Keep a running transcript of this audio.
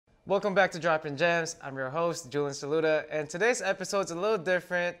Welcome back to Dropping Gems. I'm your host, Julian Saluta, and today's episode's a little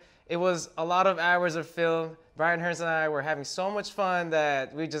different. It was a lot of hours of film. Bryan Hearns and I were having so much fun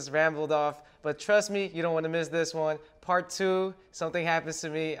that we just rambled off. But trust me, you don't want to miss this one. Part 2, something happens to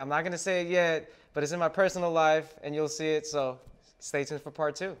me. I'm not going to say it yet, but it's in my personal life, and you'll see it, so stay tuned for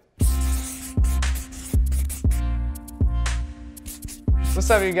Part 2. What's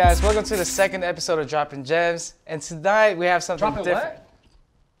up, you guys? Welcome to the second episode of Dropping Gems, and tonight we have something Dropping different. What?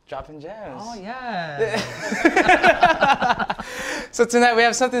 Dropping Gems. Oh, yeah. So tonight we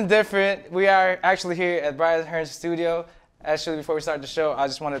have something different. We are actually here at Bryan Hearns' studio. Actually, before we start the show, I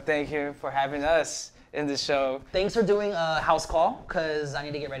just want to thank him for having us in the show. Thanks for doing a house call, because I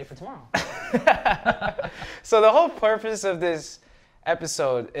need to get ready for tomorrow. So the whole purpose of this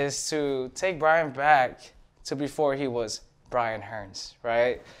episode is to take Bryan back to before he was Bryan Hearns,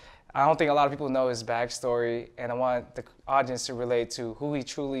 right? I don't think a lot of people know his backstory, and I want the audience to relate to who he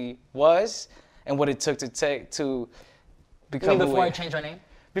truly was and what it took to become. You mean before I changed my name?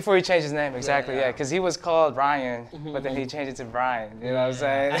 Before he changed his name, exactly, yeah. Yeah. Because he was called Ryan, but then he changed it to Bryan. You know what I'm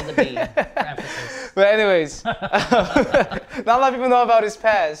saying? As a B, for emphasis. But anyways, not a lot of people know about his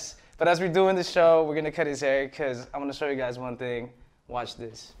past. But as we're doing the show, we're gonna cut his hair because I'm gonna show you guys one thing. Watch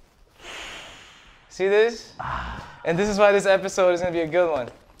this. See this? And this is why this episode is gonna be a good one.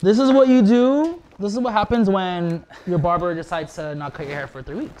 This is what you do. This is what happens when your barber decides to not cut your hair for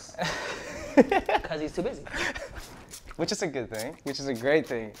 3 weeks. Because he's too busy. Which is a good thing, which is a great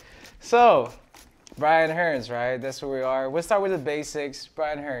thing. So, Bryan Hearns, right? That's where we are. We'll start with the basics.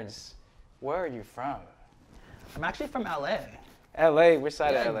 Bryan Hearns, where are you from? I'm actually from LA. LA, which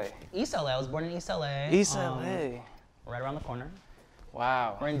side of LA? East LA. I was born in East LA. East LA. Right around the corner.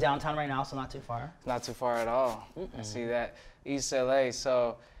 Wow. We're in downtown right now, so not too far. Not too far at all. I see that. East LA.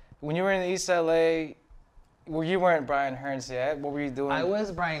 So, when you were in East LA, you weren't Bryan Hearns yet. What were you doing? I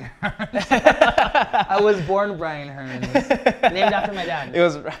was Bryan Hearns. I was born Bryan Hearns, named after my dad. It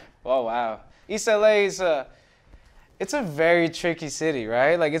was. Oh wow. East LA is it's a very tricky city,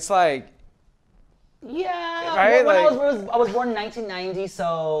 right? Like it's like. Yeah. Right? When Like, I was born in 1990,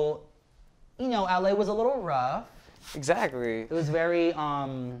 so you know, LA was a little rough. Exactly. It was very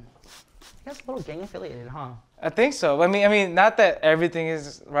I guess a little gang affiliated, huh? I think so. I mean, not that everything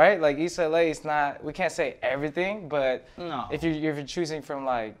is right. Like East LA is not. We can't say everything, but No. if you're choosing from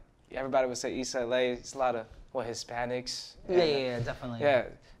like everybody would say East LA, it's a lot of Hispanics. Yeah, definitely. Yeah.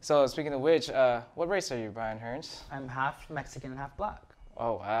 So speaking of which, what race are you, Bryan Hearns? I'm half Mexican and half black.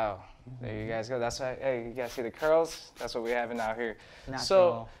 Oh wow. There you guys go. That's why. Hey, you guys see the curls? That's what we have out here. Natural.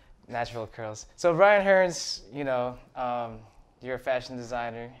 So natural curls. So Bryan Hearns, you know, you're a fashion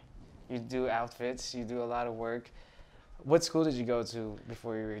designer. You do outfits. You do a lot of work. What school did you go to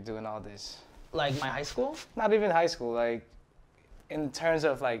before you were doing all this? Like my high school? Not even high school. Like in terms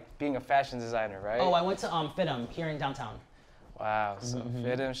of like being a fashion designer, right? Oh, I went to FIDM here in downtown. Wow. So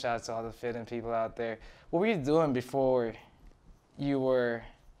FIDM, shout out to all the FIDM people out there. What were you doing before you were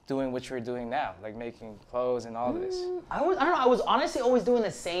doing what you're doing now, like making clothes and all this? I don't know. I was honestly always doing the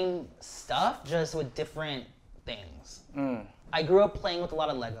same stuff, just with different things. I grew up playing with a lot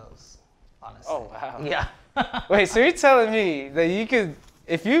of Legos, honestly. Oh wow. Yeah. Wait, so you're telling me that you could,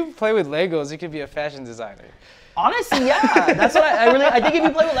 if you play with Legos, you could be a fashion designer? Honestly, yeah. That's what I think if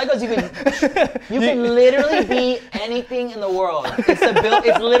you play with Legos, you can literally be anything in the world.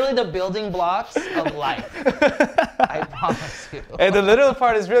 It's literally the building blocks of life. I promise you. And the little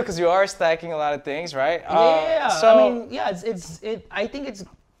part is real because you are stacking a lot of things, right? Yeah. So I mean, yeah. I think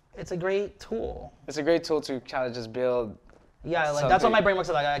it's a great tool. it's a great tool to kind of just build. Yeah, like that's what my brain works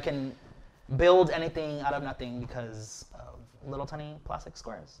like. I can build anything out of nothing because of little tiny plastic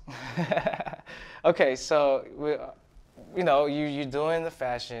squares. Okay, so you know you're doing the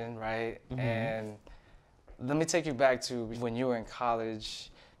fashion, right? And let me take you back to when you were in college,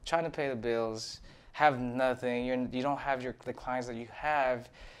 trying to pay the bills, have nothing. You don't have the clients that you have,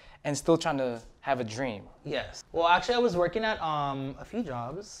 and still trying to have a dream. Yes. Well, actually, I was working at a few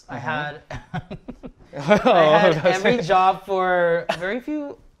jobs. I had every job for very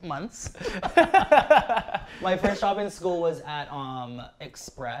few months. My first job in school was at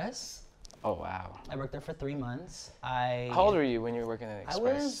Express. Oh wow. I worked there for 3 months. How old were you when you were working at Express?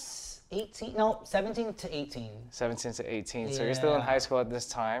 I was 17 to 18. 17 to 18. So you're still in high school at this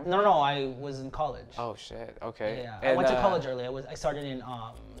time? No, I was in college. Oh shit. Okay. Yeah, And, I went to college early. I started in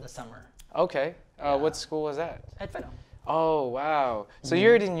the summer. Okay. What school was that? At FIDM. Oh wow. So you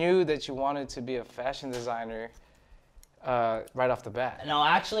already knew that you wanted to be a fashion designer right off the bat. No,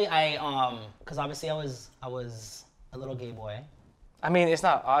 actually, because obviously I was a little gay boy. I mean, it's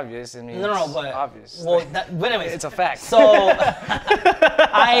not obvious. I mean, No, it's but obvious. Well, but anyways, it's a fact. So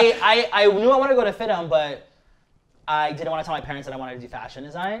I knew I wanted to go to FIDM, but I didn't want to tell my parents that I wanted to do fashion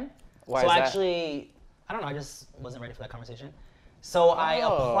design. Why so is that? actually, I don't know, I just wasn't ready for that conversation. So I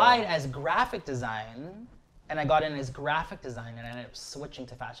applied as graphic design, and I got in as graphic design, and I ended up switching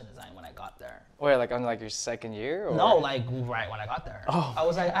to fashion design when I got there. Wait, like on like your second year? Or? No, like right when I got there. Oh. I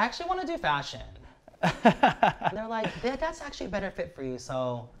was like, I actually want to do fashion. And they're like, that's actually a better fit for you,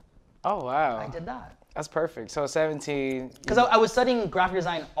 so Oh, wow. I did that. That's perfect. So 17. Because I was studying graphic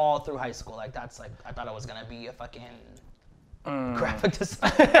design all through high school. Like that's like, I thought I was gonna be a fucking graphic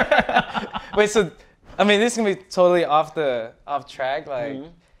designer. Wait, so, I mean, this is gonna be totally off track. Like,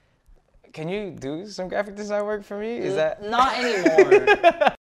 can you do some graphic design work for me? Is that? Not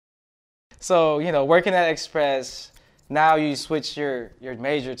anymore. So, you know, working at Express, now you switch your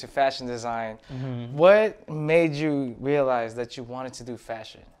major to fashion design. What made you realize that you wanted to do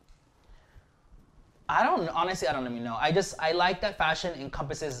fashion? Honestly, I don't even know. I like that fashion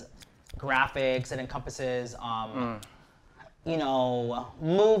encompasses graphics, it encompasses, you know,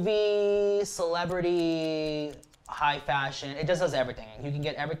 movie, celebrity, high fashion. It just does everything. You can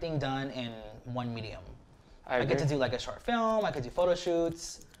get everything done in one medium. I get to do like a short film, I could do photo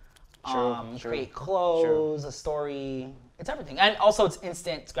shoots, create clothes, a story. It's everything. And also it's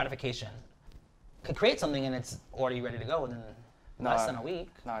instant gratification. Could create something and it's already ready to go within less than a week.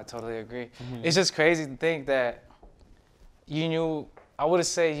 No, I totally agree. It's just crazy to think that you knew, I would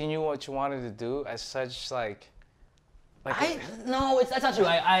say you knew what you wanted to do as such No, that's not true.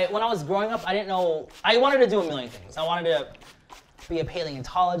 When I was growing up, I didn't know, I wanted to do a million things. I wanted to be a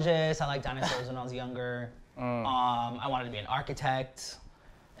paleontologist. I liked dinosaurs when I was younger. I wanted to be an architect.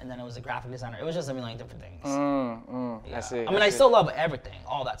 And then it was a graphic designer. It was just a million different things. I see. I mean, I still love everything,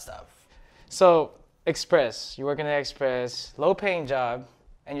 all that stuff. So, Express, you're working at Express, low paying job,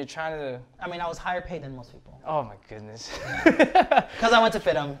 and you're trying to... I mean, I was higher paid than most people. Oh my goodness. Because I went to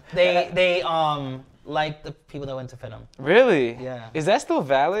FIDM. They like the people that went to FIDM. Really? Yeah. Is that still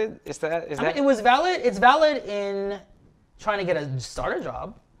valid? I mean, it was valid. It's valid in trying to get a starter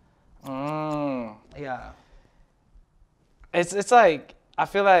job. Yeah. It's like, I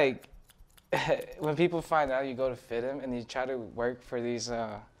feel like when people find out you go to FIDM and you try to work for these,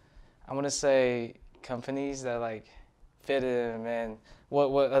 I want to say companies that like FIDM, and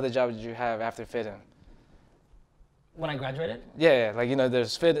what other job did you have after FIDM? When I graduated? Yeah, like, you know,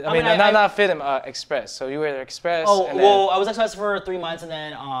 there's FIDM. I mean, not FIDM, Express. So you were at Express. Oh, and well, then... I was at Express for 3 months, and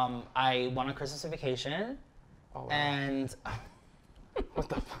then I went on Christmas vacation. Oh, wow. And What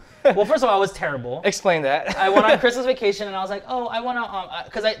the? well, first of all, I was terrible. Explain that. I went on Christmas vacation, and I was like, oh, I want to,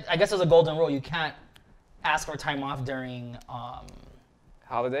 because I guess there's a golden rule. You can't ask for time off during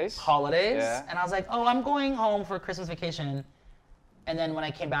Holidays? Yeah. And I was like, oh, I'm going home for Christmas vacation. And then when I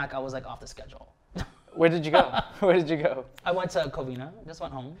came back, I was like off the schedule. Where did you go? Where did you go? I went to Covina. Just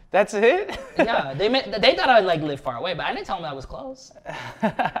went home. That's it? Yeah, they thought I'd like live far away, but I didn't tell them I was close. Because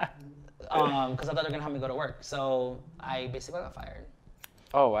I thought they were gonna have me go to work. So I basically got fired.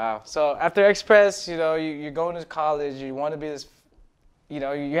 Oh, wow. So after Express, you know, you're going to college, you want to be this, you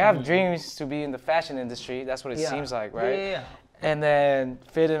know, you have dreams to be in the fashion industry. That's what it seems like, right? Yeah. And then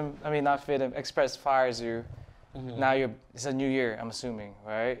not FIDM, Express fires you. Now it's a new year, I'm assuming,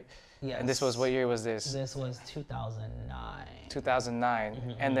 right? Yes. And this was, what year was this? This was 2009.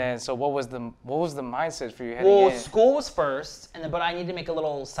 2009. And then, so what was the mindset for you heading in? Well, school was first, but I needed to make a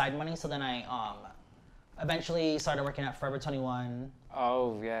little side money, so then I eventually started working at Forever 21.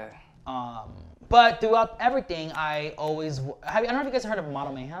 Oh, yeah. But throughout everything, I don't know if you guys heard of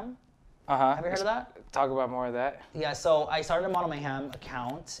Model Mayhem. Uh-huh. Have you heard of that? Talk about more of that. Yeah, so I started a Model Mayhem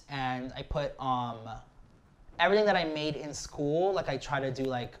account, and I put everything that I made in school, like I try to do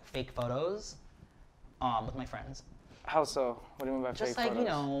like fake photos with my friends. How so? What do you mean by fake Just like, photos? you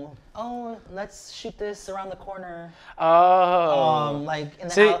know, oh, let's shoot this around the corner. Oh. Like in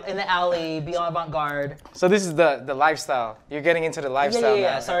the alley, be on avant-garde. So this is the lifestyle. You're getting into the lifestyle now.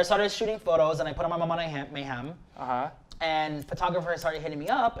 Yeah. So I started shooting photos, and I put them on my Model Mayhem. Uh-huh. And photographers started hitting me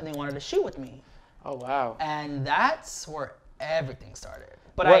up, and they wanted to shoot with me. Oh, wow. And that's where everything started.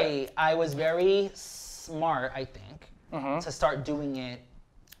 But I was very smart, I think, to start doing it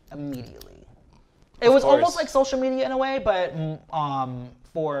immediately. It was almost like social media in a way, but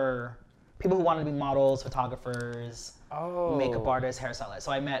for people who wanted to be models, photographers, makeup artists, hairstylists.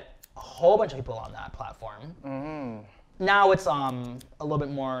 So I met a whole bunch of people on that platform. Now it's a little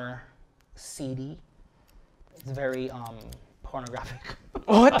bit more seedy. It's very pornographic.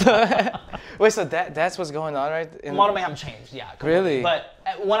 What the? Wait, so that's what's going on, right? Model Mayhem changed, yeah. Completely. Really? But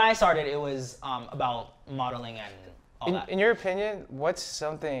when I started, it was about modeling and all that. In your opinion, what's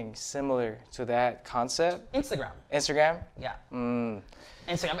something similar to that concept? Instagram. Instagram? Yeah.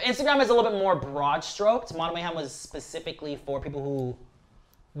 Instagram is a little bit more broad stroked. Model Mayhem was specifically for people who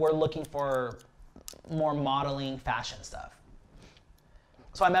were looking for more modeling fashion stuff.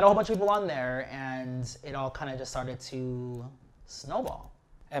 So I met a whole bunch of people on there, and it all kind of just started to snowball.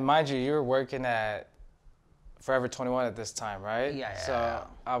 And mind you, you were working at Forever 21 at this time, right? Yeah. So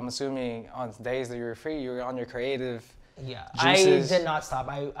I'm assuming on days that you were free, you were on your creative juices. I did not stop.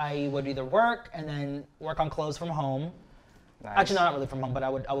 I would either work and then work on clothes from home. Nice. Actually, not really from home, but I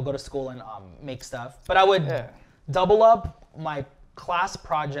would go to school and make stuff. But I would double up my class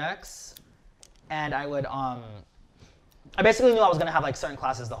projects, and I would I basically knew I was gonna have like certain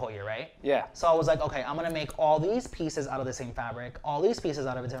classes the whole year, right? Yeah. So I was like, okay, I'm gonna make all these pieces out of the same fabric, all these pieces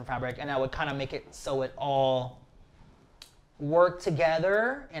out of a different fabric, and I would kind of make it so it all worked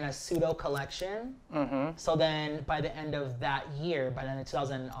together in a pseudo collection. Mm-hmm. So then by the end of that year, by the end of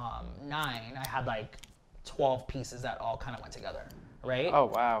 2009, I had like 12 pieces that all kind of went together, right? Oh,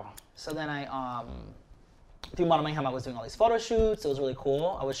 wow. So then I, through Model Mayhem, I was doing all these photo shoots. It was really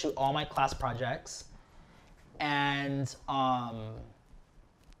cool. I would shoot all my class projects. And I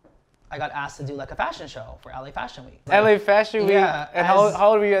got asked to do like a fashion show for LA Fashion Week. LA Fashion Week? Yeah. And how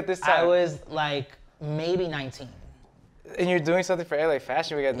old were you at this time? I was like maybe 19. And you're doing something for LA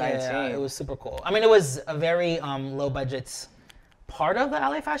Fashion Week at 19? Yeah, it was super cool. I mean, it was a very low budget part of the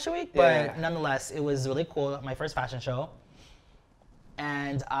LA Fashion Week, but nonetheless, it was really cool. My first fashion show.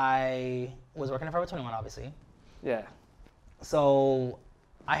 And I was working at Forever 21, obviously. Yeah. So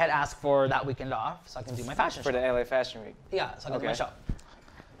I had asked for that weekend off so I can do my fashion show. For the LA Fashion Week? Yeah, so I can do my show.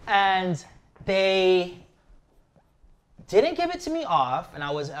 And they didn't give it to me off, and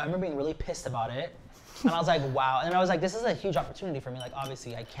I remember being really pissed about it. And I was like, wow. And I was like, this is a huge opportunity for me. Like,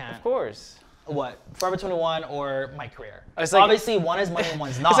 obviously, I can't. Of course. What? Forever 21 or my career. It's like, obviously, one is money and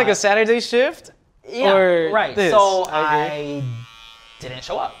one's not. It's like a Saturday shift? Yeah, or right. This. So I didn't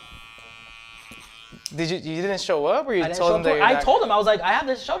show up. You didn't show up, or you told them that I told them, I was like, I have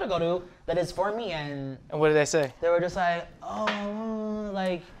this show to go to that is for me, and what did they say? They were just like, oh,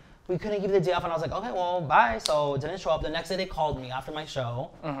 like, we couldn't give you the day off, and I was like, okay, well, bye. So didn't show up. The next day they called me after my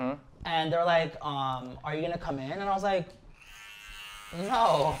show, and they're like, are you gonna come in? And I was like,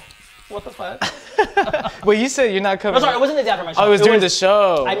 no. What the fuck? Well, you said you're not coming. No, sorry, it wasn't the day after my show. Oh, it was during the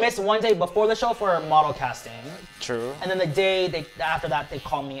show. I missed one day before the show for model casting. True. And then the day after that, they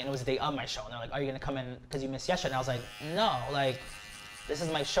called me, and it was the day of my show. And they're like, are you going to come in because you missed yesterday? And I was like, no, like, this is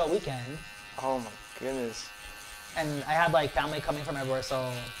my show weekend. Oh, my goodness. And I had, like, family coming from everywhere,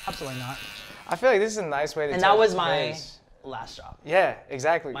 so absolutely not. I feel like this is a nice way to And that was my last job. Yeah,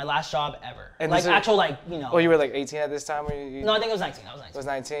 exactly. My last job ever. And like, actual, like, you know. Oh, you were like 18 at this time? No, I think it was 19. I was 19. It was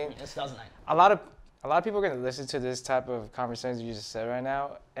 19? It was 2009. A lot of people are going to listen to this type of conversation you just said right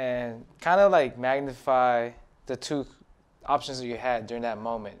now and kind of like magnify the two options that you had during that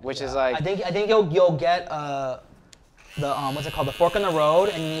moment, which is like... I think you'll get the what's it called, the fork in the road,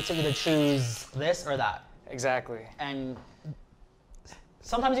 and you need to either choose this or that. Exactly. And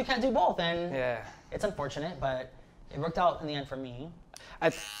sometimes you can't do both, and it's unfortunate, but it worked out in the end for me.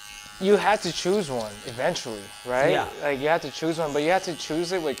 You had to choose one eventually, right? Yeah. Like you had to choose one, but you had to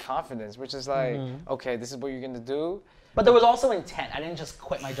choose it with confidence, which is like, okay, this is what you're gonna do. But there was also intent. I didn't just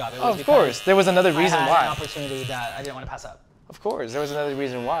quit my job. It was of course, there was another reason I had why. An opportunity that I didn't want to pass up. Of course, there was another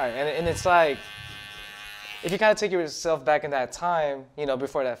reason why, and it's like, if you kind of take yourself back in that time, you know,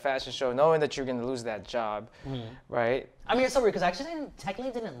 before that fashion show, knowing that you're gonna lose that job, right? I mean, it's so weird because I actually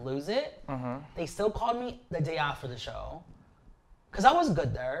technically didn't lose it. They still called me the day after the show. Because I was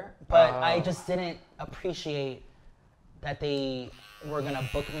good there, but I just didn't appreciate that they were going to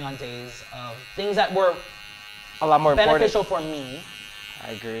book me on days of things that were a lot more beneficial for me.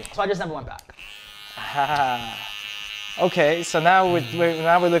 I agree. So I just never went back. Okay, so now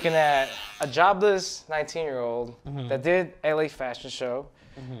we're looking at a jobless 19-year-old that did LA Fashion Show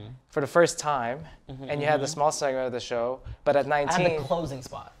for the first time, and you had the small segment of the show, but at 19... I had the closing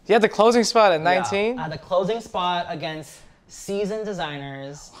spot. You had the closing spot at 19? Yeah, I had the closing spot against seasoned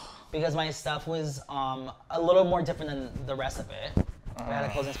designers because my stuff was a little more different than the rest of it. I had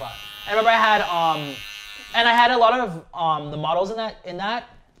a closing spot. I remember I had and I had a lot of the models in that.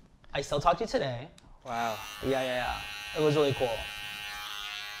 I still talk to you today. Wow. Yeah. It was really cool.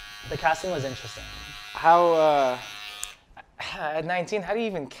 The casting was interesting. How at 19, how do you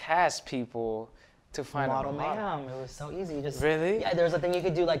even cast people to find Model a model? Mayhem. It was so easy. Just really? Yeah, there's a thing you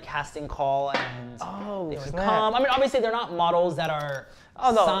could do like casting call and they would snap. come. I mean, obviously they're not models that are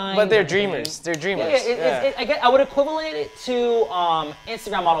signed but they're or anything. dreamers. They're dreamers. I would equivalent it to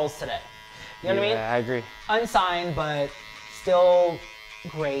Instagram models today. You know what I mean? Yeah, I agree. Unsigned, but still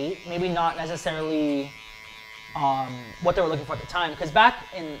great. Maybe not necessarily what they were looking for at the time. Because back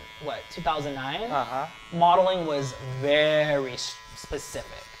in, 2009, modeling was very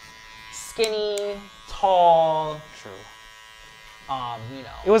specific. Skinny, tall. True.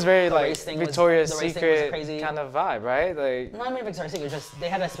 It was very like Victoria's Secret kind of vibe, right? Like not even Victoria's Secret, just they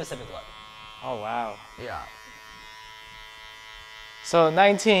had a specific look. Oh wow. Yeah. So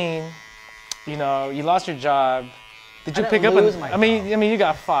 19, you lost your job. Did you pick up? I mean, you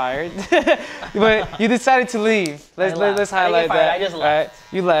got fired, but you decided to leave. Let's highlight that. I just left.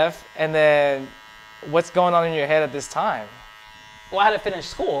 Right? You left, and then what's going on in your head at this time? Well, I had to finish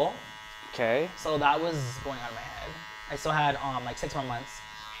school. Okay. So that was going on in my head. I still had like 6 more months,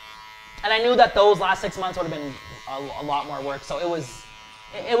 and I knew that those last 6 months would have been a lot more work. So it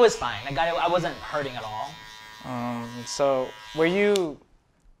was fine. I wasn't hurting at all. So were you?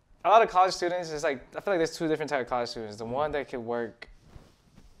 A lot of college students, I feel like there's two different types of college students. The one that could work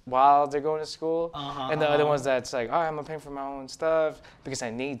while they're going to school, and the other ones that's like, all right, I'm gonna pay for my own stuff because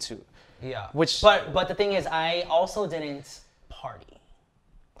I need to. Yeah. But the thing is, I also didn't party.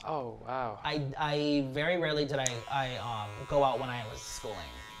 Oh wow. I very rarely did I go out when I was schooling.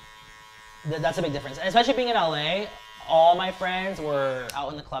 That's a big difference, and especially being in LA. All my friends were out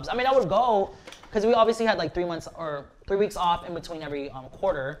in the clubs. I mean, I would go because we obviously had like 3 months or 3 weeks off in between every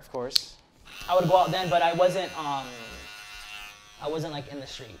quarter. Of course. I would go out then, but I wasn't like in the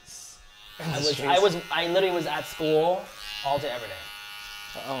streets. I literally was at school all day every day.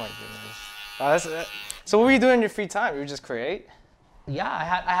 Oh my goodness. So what were you doing in your free time? You would just create? Yeah,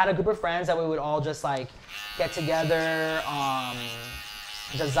 I had a group of friends that we would all just like get together,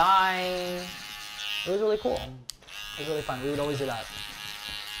 design. It was really cool. It was really fun. We would always do that.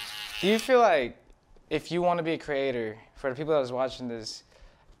 Do you feel like if you want to be a creator, for the people that was watching this,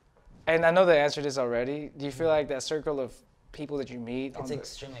 and I know the answer to this already, do you feel like that circle of people that you meet? It's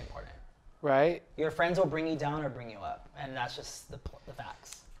extremely important. Right? Your friends will bring you down or bring you up, and that's just the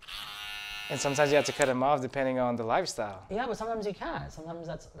facts. And sometimes you have to cut them off depending on the lifestyle. Yeah, but sometimes you can't. Sometimes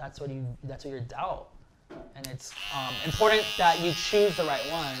that's what you're dealt, and it's important that you choose the right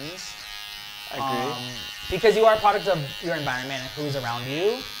ones. I agree. Because you are a product of your environment and who's around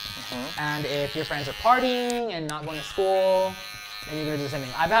you. And if your friends are partying and not going to school, then you're gonna do the same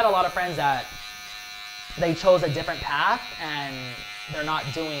thing. I've had a lot of friends that they chose a different path and they're not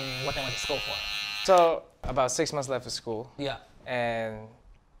doing what they went to school for. So about 6 months left of school. Yeah. And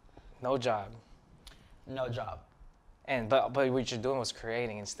no job. No job. And but what you're doing was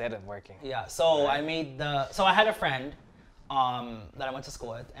creating instead of working. Yeah. So right. So I had a friend that I went to school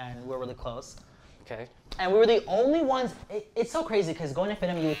with, and we're really close. Okay. And we were the only ones. It's so crazy because going to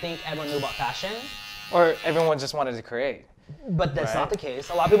FIDM, you would think everyone knew about fashion, or everyone just wanted to create. But that's not the case.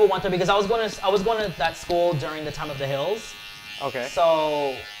 A lot of people want to, because I was going to that school during the time of the Hills. Okay.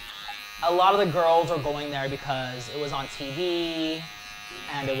 So a lot of the girls were going there because it was on TV,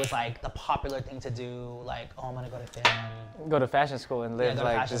 and it was like the popular thing to do. Like, oh, I'm gonna go to FIDM. Go to fashion school and live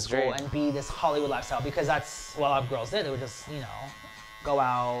like this dream. And be this Hollywood lifestyle, because that's what a lot of girls did. They would just, go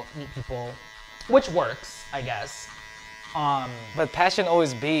out, meet people, which works, I guess. But passion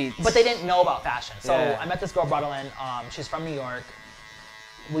always beats. But they didn't know about fashion. So I met this girl, Brodalyn. She's from New York.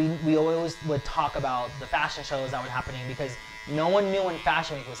 We always would talk about the fashion shows that were happening, because no one knew when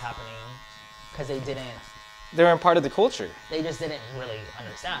Fashion Week was happening, because they weren't part of the culture. They just didn't really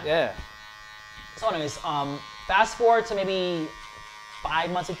understand. Yeah. So anyways, fast forward to maybe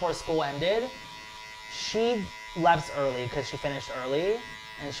 5 months before school ended. She left early because she finished early,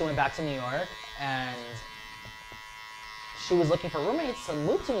 and she went back to New York, and she was looking for roommates to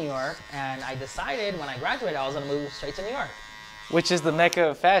move to New York, and I decided when I graduated I was gonna move straight to New York. Which is the mecca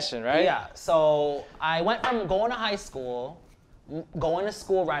of fashion, right? Yeah, so I went from going to high school, going to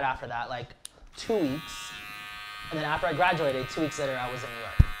school right after that, like 2 weeks, and then after I graduated, 2 weeks later I was in New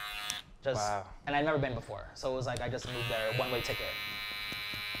York. Wow. And I'd never been before, so it was like I just moved there, one-way ticket.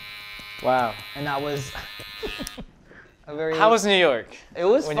 Wow. And that was How was New York? It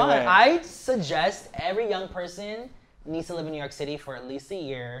was fun. I suggest every young person needs to live in New York City for at least a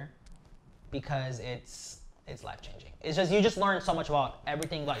year, because it's life-changing. It's just, you just learn so much about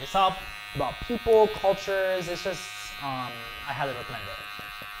everything about yourself, about people, cultures. It's just, I highly recommend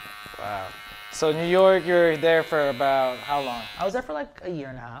it. Wow. So New York, you're there for about how long? I was there for like a year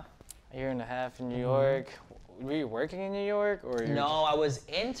and a half. A year and a half in New York. Were you working in New York, or? No, I was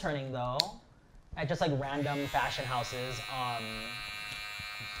interning though, at just like random fashion houses.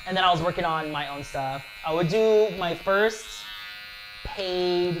 And then I was working on my own stuff. I would do my first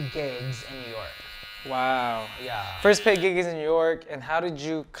paid gigs in New York. Wow. Yeah. First paid gigs in New York, and how did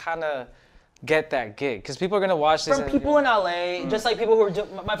you kind of get that gig? Because people are gonna watch this. From people in LA, just like people who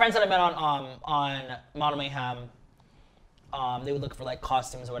were my friends that I met on Model Mayhem. They would look for like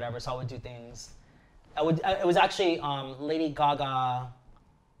costumes or whatever, so I would do things. It was actually Lady Gaga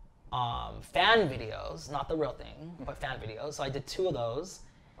fan videos, not the real thing, but fan videos. So I did 2 of those,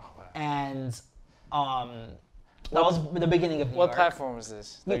 and that was the beginning of New York. What platform was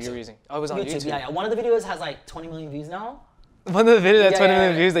this that you're using? Oh, it was on YouTube. Yeah. One of the videos has like 20 million views now. One of the videos had 20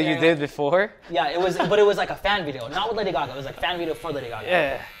 million views that you did before? Yeah, it was, but it was like a fan video, not with Lady Gaga. It was like a fan video for Lady Gaga.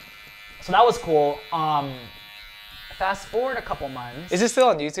 Yeah. So that was cool. Fast forward a couple months. Is it still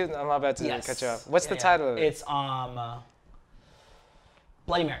on YouTube? I'm not about to cut you off. What's the title of it? It's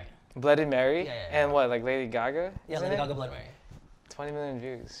Bloody Mary. Bloody Mary? Yeah. And what, like Lady Gaga? Yeah, Lady Gaga Bloody Mary. 20 million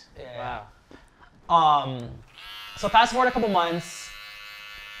views. Yeah. Wow. So fast forward a couple months.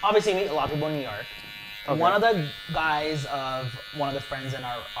 Obviously, meet a lot of people in New York. Okay. One of the guys of one of the friends in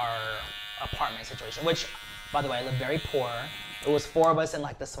our apartment situation, which, by the way, I lived very poor. It was 4 of us in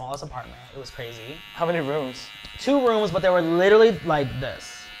like the smallest apartment. It was crazy. How many rooms? 2 rooms, but they were literally like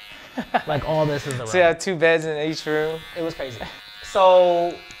this. Like all this is the room. So you have 2 beds in each room? It was crazy.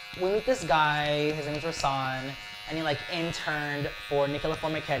 So we meet this guy, his name is Rasan, and he like interned for Nicola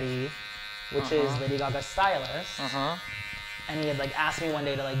Formichetti, which is Lady Gaga's stylist. And he had like asked me one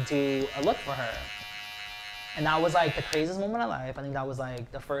day to like do a look for her. And that was like the craziest moment of my life. I think that was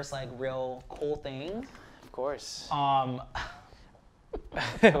like the first like real cool thing. Of course.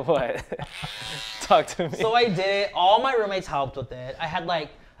 What? Talk to me. So I did it. All my roommates helped with it. I had like,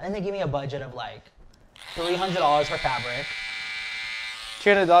 I think they gave me a budget of like $300 for fabric.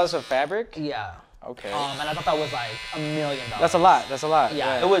 $300 for fabric? Yeah. Okay. And I thought that was like $1 million. That's a lot. That's a lot.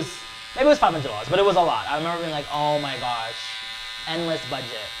 Yeah. It was, maybe it was $500, but it was a lot. I remember being like, oh my gosh, endless budget.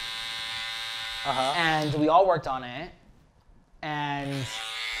 And we all worked on it. And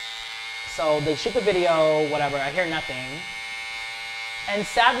so they shoot the video, whatever. I hear nothing. And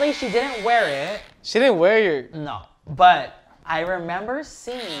sadly, she didn't wear it. She didn't wear your... No. But I remember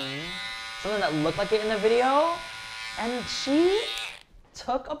seeing something that looked like it in the video. And she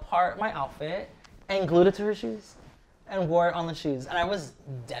took apart my outfit and glued it to her shoes and wore it on the shoes. And I was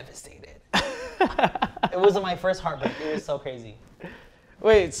devastated. It was my first heartbreak. It was so crazy.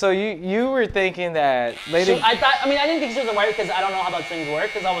 Wait, so you were thinking that Lady... I didn't think she was a white because I don't know how those things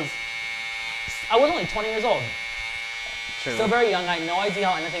work because I was only 20 years old. True. Still very young. I had no idea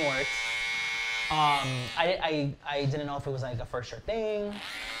how anything worked. I didn't know if it was like a for sure thing.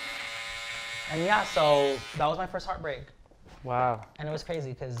 And yeah, so that was my first heartbreak. Wow. And it was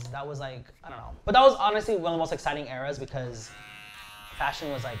crazy because that was like, I don't know. But that was honestly one of the most exciting eras because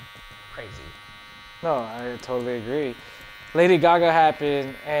fashion was like crazy. No, I totally agree. Lady Gaga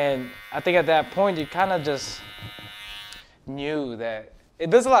happened, and I think at that point you kind of just knew that it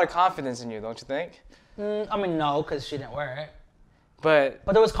builds a lot of confidence in you, don't you think? I mean, no, because she didn't wear it. But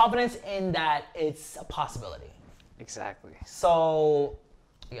there was confidence in that it's a possibility. Exactly. So,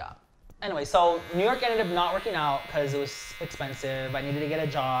 yeah. Anyway, so New York ended up not working out because it was expensive. I needed to get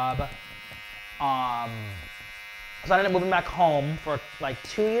a job. So I ended up moving back home for like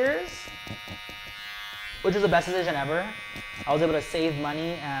 2 years, which was the best decision ever. I was able to save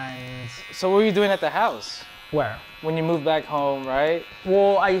money and... So what were you doing at the house? Where? When you moved back home, right?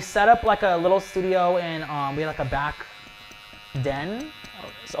 Well, I set up like a little studio and we had like a back den.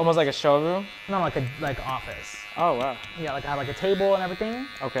 It's almost like a showroom? No, like office. Oh, wow. Yeah, like I had like a table and everything.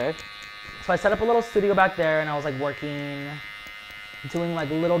 Okay. So I set up a little studio back there and I was like working, doing like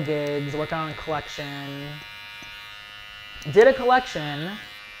little gigs, working on a collection. Did a collection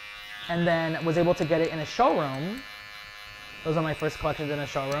and then was able to get it in a showroom. Those are my first collections in a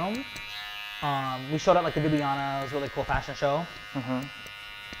showroom. We showed up like the Bibiana, it was a really cool fashion show.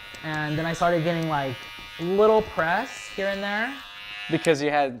 And then I started getting like little press here and there. Because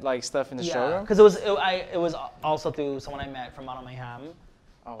you had like stuff in the showroom? Because it was also through someone I met from Model Mayhem.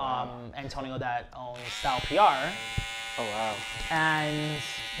 Oh, wow. Antonio that owns Style PR. Oh, wow. And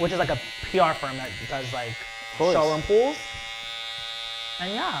which is like a PR firm that does like showroom pools.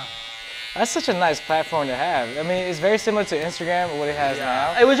 And yeah. That's such a nice platform to have. I mean, it's very similar to Instagram, what it has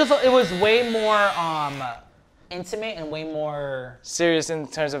now. It was way more intimate and way more serious in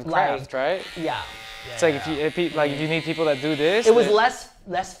terms of craft, right? Yeah. It's like if you need people that do this. It was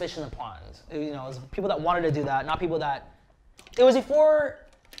less fish in the pond. You know, it was people that wanted to do that, not people that. It was before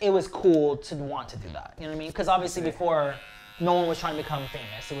it was cool to want to do that. You know what I mean? Because obviously before, no one was trying to become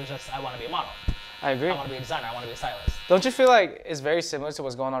famous. It was just I want to be a model. I agree. I want to be a designer. I want to be a stylist. Don't you feel like it's very similar to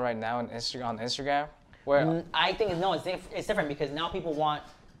what's going on right now on Instagram? Where I think it's different because now people want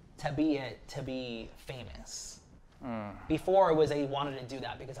to be famous. Before it was they wanted to do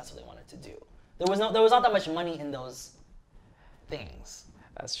that because that's what they wanted to do. There was not that much money in those things.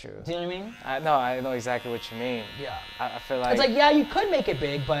 That's true. Do you know what I mean? I know exactly what you mean. Yeah. I feel like It's like, yeah, you could make it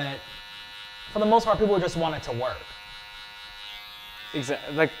big, but for the most part, people just want it to work.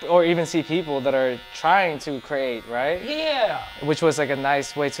 Exactly. Like, or even see people that are trying to create, right? Yeah. Which was like a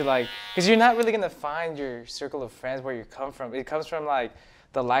nice way to like, because you're not really gonna find your circle of friends where you come from. It comes from like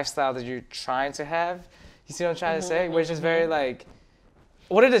the lifestyle that you're trying to have. You see what I'm trying to say? Which is very like,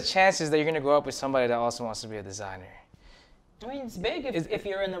 what are the chances that you're gonna grow up with somebody that also wants to be a designer? I mean, it's big if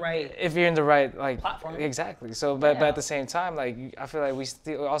you're in the right. If you're in the right like platform. Exactly. So, but at the same time, like I feel like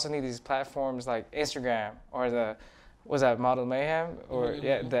we also need these platforms like Instagram or was that Model Mayhem or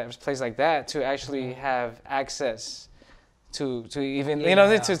that place like that to actually have access to even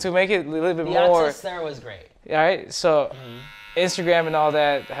to make it a little bit the more. The access there was great. All right. So Instagram and all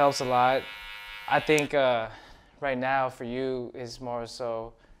that helps a lot. I think right now for you is more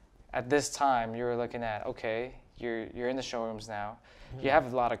so at this time you're looking at okay. You're in the showrooms now. You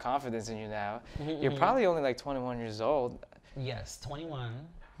have a lot of confidence in you now. You're probably only like 21 years old. Yes, 21.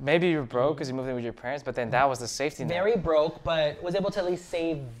 Maybe you're broke because you moved in with your parents, but then that was the safety net. Very broke, but was able to at least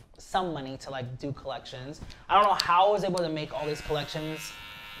save some money to like do collections. I don't know how I was able to make all these collections.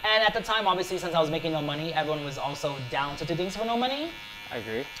 And at the time, obviously, since I was making no money, everyone was also down to do things for no money. I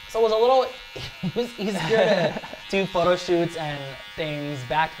agree. So it was a little it was easier to do photo shoots and things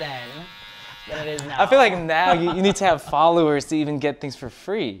back then than it is now. I feel like now you need to have followers to even get things for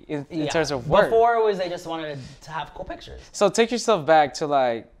free in terms of work. Before it was they just wanted to have cool pictures. So take yourself back to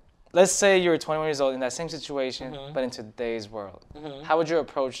like, let's say you were 21 years old in that same situation, but in today's world. How would you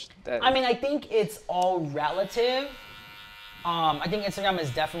approach that? I mean, I think it's all relative. I think Instagram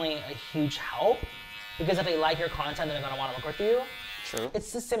is definitely a huge help because if they like your content, then they're gonna want to work with you. True.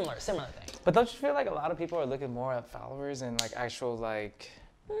 It's a similar thing. But don't you feel like a lot of people are looking more at followers and like actual like?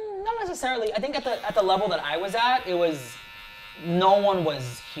 Not necessarily. I think at the level that I was at, it was no one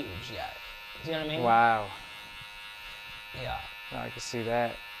was huge yet. Do you know what I mean? Wow. Yeah. No, I can see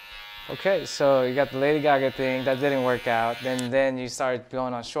that. Okay, so you got the Lady Gaga thing that didn't work out. Then you started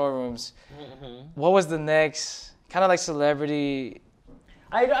going on showrooms. What was the next kind of like celebrity?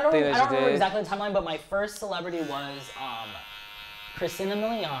 I don't remember exactly the timeline, but my first celebrity was Christina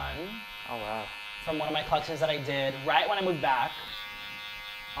Milian. Oh wow. From one of my collections that I did right when I moved back.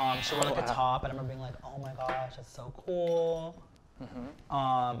 She wore like a top, and I remember being like, "Oh my gosh, that's so cool."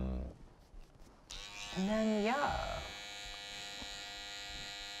 And then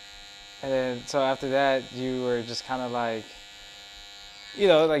And then so after that, you were just kind of like, you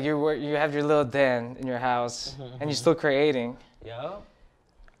know, like you have your little den in your house, and you're still creating. Yeah.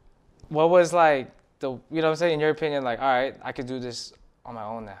 What was like you know what I'm saying, in your opinion, like, all right, I could do this on my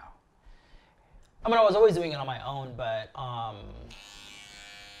own now? I mean, I was always doing it on my own, but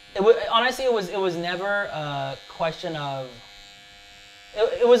honestly, it was never a question of.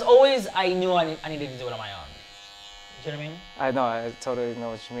 It was always I knew I needed to do it on my own. Do you know what I mean? I know, I totally know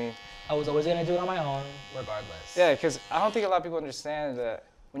what you mean. I was always gonna do it on my own, regardless. Yeah, because I don't think a lot of people understand that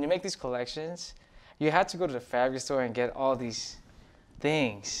when you make these collections, you have to go to the fabric store and get all these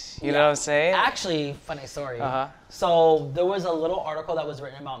things. You know what I'm saying? Actually, funny story. So there was a little article that was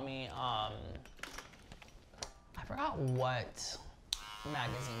written about me. I forgot what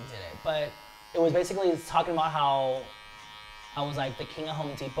magazine did it, but it was basically talking about how I was like the king of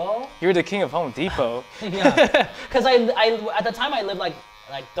Home Depot. You were the king of Home Depot. Yeah, because I at the time I lived like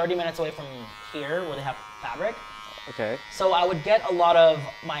 30 minutes away from here where they have fabric. Okay. So I would get a lot of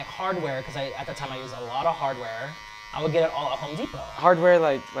my hardware because at the time I used a lot of hardware. I would get it all at Home Depot. Hardware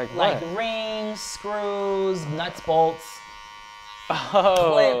like what? Like rings, screws, nuts, bolts.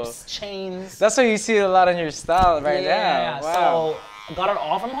 Oh. Clips, chains. That's what you see a lot in your style right now. Yeah. Wow. So I got it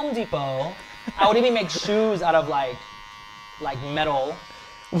all from Home Depot. I would even make shoes out of like metal,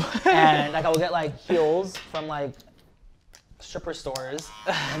 and like I would get like heels from like stripper stores,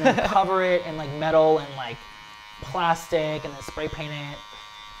 and then cover it in like metal and like plastic, and then spray paint it.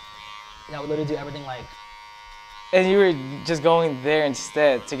 And I would literally do everything like. And you were just going there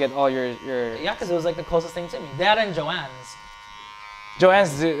instead to get all your. Yeah, because it was like the closest thing to me. That and Joann's.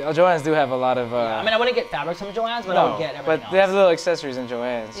 Joann's do have a lot of. Yeah, I mean, I wouldn't get fabrics from Joann's, but I would get everything else. They have little accessories in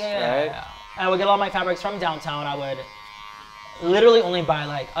Joann's, right? Yeah. And I would get all my fabrics from downtown. I would literally only buy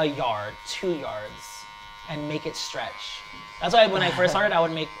like a yard, 2 yards, and make it stretch. That's why when I first started, I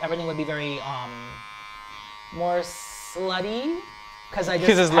would make everything would be very more slutty. Because I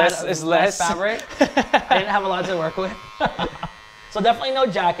just it's less fabric. I didn't have a lot to work with. So definitely no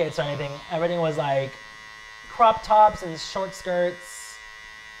jackets or anything. Everything was like crop tops and short skirts.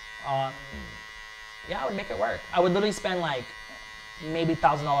 Yeah, I would make it work. I would literally spend like maybe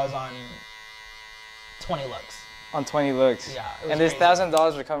 $1,000 on 20 looks. On 20 looks. Yeah. And this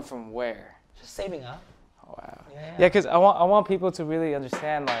 $1,000 would come from where? Just saving up. Oh, wow. Yeah. Yeah, because I want people to really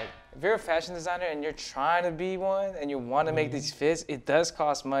understand, like, if you're a fashion designer and you're trying to be one and you want to make these fits, it does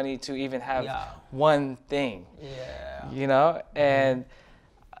cost money to even have one thing. Yeah. You know? And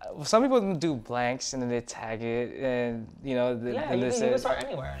some people do blanks and then they tag it and, you know, you can start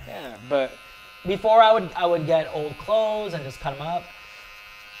anywhere. Yeah, but before I would get old clothes and just cut them up.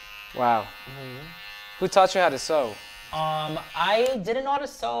 Wow. Who taught you how to sew? I didn't know how to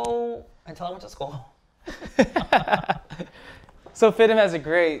sew until I went to school. So FIDM has a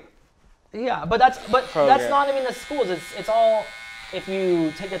great but that's program. not even the schools. It's all if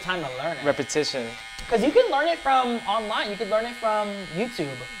you take the time to learn it. Repetition. Because you can learn it from online. You can learn it from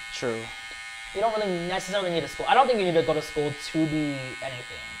YouTube. True. You don't really necessarily need a school. I don't think you need to go to school to be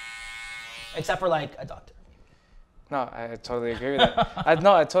anything, except for like a doctor. No, I totally agree with that. I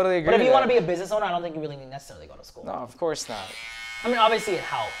totally agree. But if with you that. want to be a business owner, I don't think you really need necessarily go to school. No, of course not. I mean, obviously it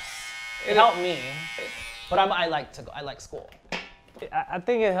helps. It helped me, but I like school. I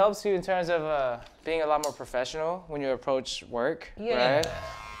think it helps you in terms of being a lot more professional when you approach work, right?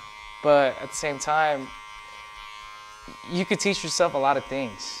 But at the same time, you could teach yourself a lot of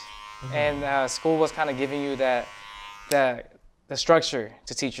things, and school was kind of giving you the structure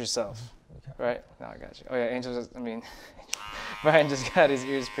to teach yourself, right? No, I got you. Oh yeah, Bryan just got his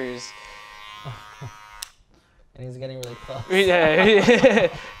ears pierced. And he's getting really close. Yeah,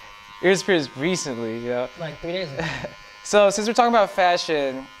 ears pierced recently, you know. Like 3 days ago. So since we're talking about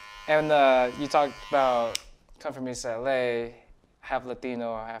fashion, and you talked about come from East LA, half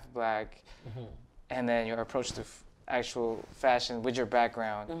Latino, half Black, and then your approach to actual fashion with your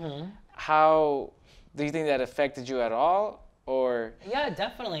background, how do you think that affected you at all, or? Yeah,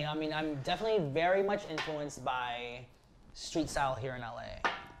 definitely. I mean, I'm definitely very much influenced by street style here in LA.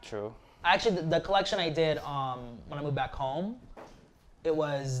 True. Actually, the collection I did when I moved back home, it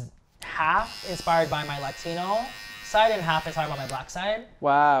was half inspired by my Latino side and half inspired by my Black side.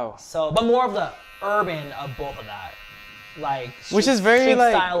 Wow. So, but more of the urban of both of that, like which is very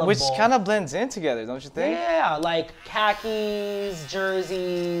like which kind of blends in together, don't you think? Yeah, like khakis,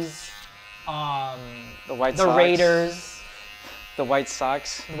 jerseys, the white the socks. Raiders, the white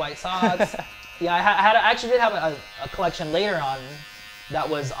socks. The white socks. Yeah, I actually did have a collection later on that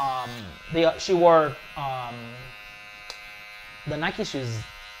was she wore the Nike shoes.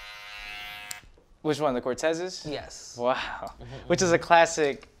 Which one, the Cortezes? Yes. Wow. Which is a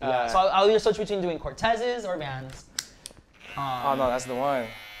classic. Yeah. So I'll either switch between doing Cortezes or Vans. Oh no, that's the one.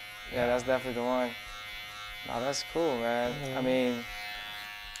 Yeah, that's definitely the one. No, that's cool, man. I mean,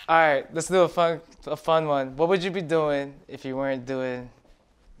 all right, let's do a fun one. What would you be doing if you weren't doing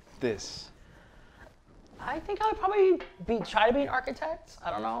this? I think I would probably try to be an architect. I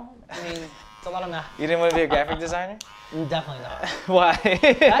don't know. I mean, it's a lot of math. You didn't want to be a graphic designer? Definitely not. Why?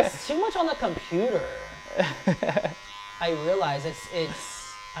 That's too much on the computer. I realize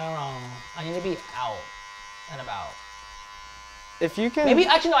it's I don't know. I need to be out and about. If you can. Maybe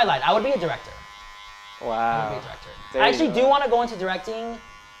actually no, I lied. I would be a director. Wow. I would be a director. There I actually do want to go into directing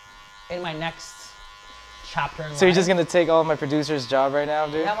in my next chapter in life. So you're just gonna take all my producer's job right now,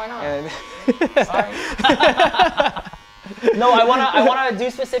 dude? Yeah, why not? And Sorry. No, I wanna do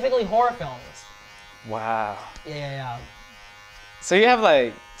specifically horror films. Wow. Yeah. So you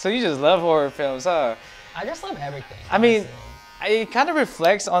you just love horror films, huh? I just love everything. I mean, it kind of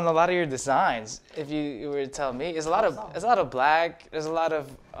reflects on a lot of your designs. If you were to tell me, there's a lot of black. There's a lot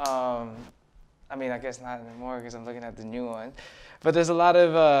of, I mean, I guess not anymore because I'm looking at the new one. But there's a lot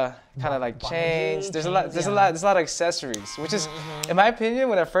of kind of like chains. There's a lot of accessories, which is, in my opinion,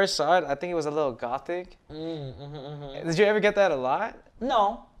 when I first saw it, I think it was a little gothic. Did you ever get that a lot?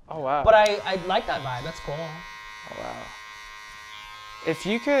 No. Oh wow. But I like that vibe. That's cool. Oh wow. If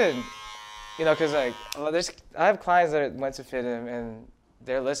you could, you know, because like I have clients that went to FIDM and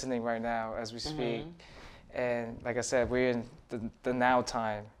they're listening right now as we speak, and like I said, we're in the now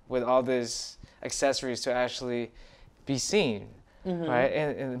time with all these accessories to actually be seen, right?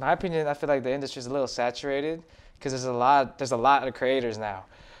 And in my opinion, I feel like the industry is a little saturated because there's a lot of creators now.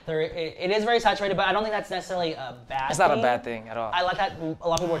 It is very saturated, but I don't think that's necessarily a bad thing. It's not a bad thing at all. I like that a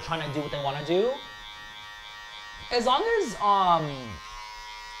lot of people are trying to do what they want to do. As long as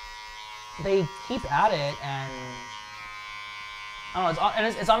they keep at it, and I don't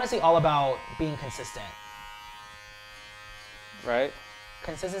know, it's honestly all about being consistent. Right?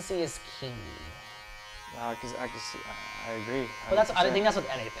 Consistency is key. No, I agree. 100%. But I think that's with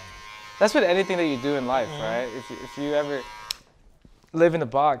anything. That's with anything that you do in life, right? If you ever live in a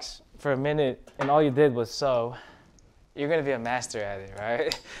box for a minute and all you did was sew, you're gonna be a master at it,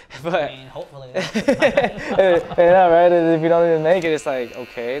 right? I But mean, hopefully. yeah, right. And if you don't even make it, it's like,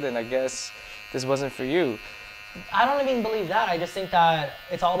 okay, then I guess this wasn't for you. I don't even believe that. I just think that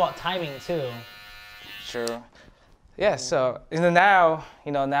it's all about timing too. True. Yeah. So now,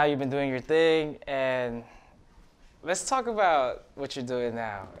 now you've been doing your thing, and let's talk about what you're doing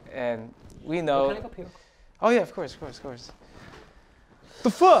now. And we know. Can I go pee? Oh yeah, of course. The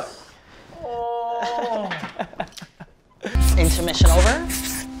fuck. Oh. Intermission over.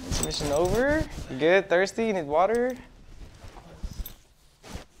 Intermission over. You good? Thirsty? You need water?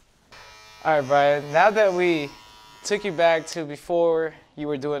 All right, Bryan. Now that we took you back to before you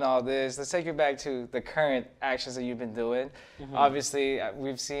were doing all this, let's take you back to the current actions that you've been doing. Obviously,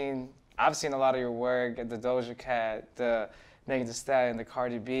 I've seen a lot of your work at the Doja Cat, the Meg The Stallion, the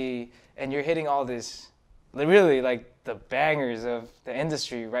Cardi B, and you're hitting all this, really like the bangers of the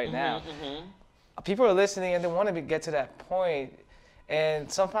industry right now. People are listening and they want to get to that point.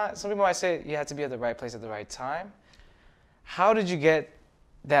 And some people might say you have to be at the right place at the right time. How did you get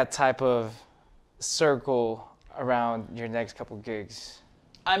that type of circle around your next couple gigs?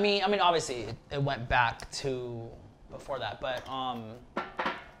 I mean, obviously it went back to before that, but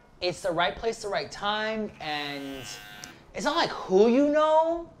it's the right place, the right time, and it's not like who you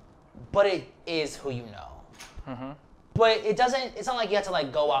know, but it is who you know. But it's not like you have to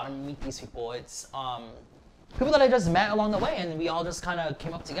like go out and meet these people. It's people that I just met along the way, and we all just kind of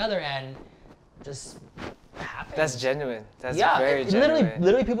came up together and just happened. That's genuine. That's yeah, very genuine.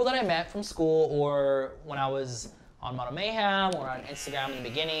 Literally people that I met from school or when I was on Model Mayhem or on Instagram in the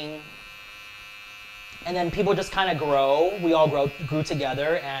beginning. And then people just kind of grow. We all grew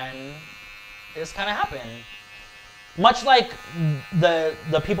together, and it just kind of happened. Much like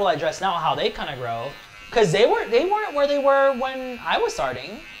the people I dress now, how they kind of grow, because they weren't where they were when I was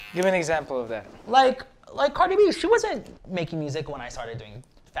starting. Give me an example of that. Like Cardi B, she wasn't making music when I started doing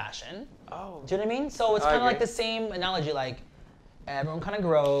fashion. Oh. Do you know what I mean? So it's kind of like the same analogy. Like everyone kind of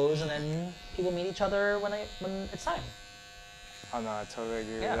grows, and then people meet each other when it's time. Oh no, I totally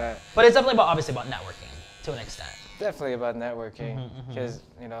agree with that. But it's definitely obviously about networking to an extent. Definitely about networking, because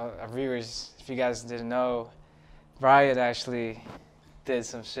our viewers, if you guys didn't know, Bryan actually did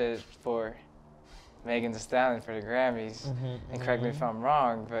some shit for Megan Thee Stallion for the Grammys. And correct me if I'm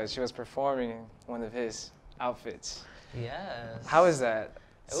wrong, but she was performing in one of his outfits. Yes. How is that?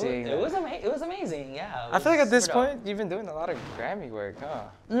 It was amazing, yeah. I feel like at this point, you've been doing a lot of Grammy work, huh?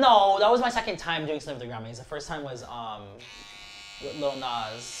 No, that was my second time doing something with the Grammys. The first time was Lil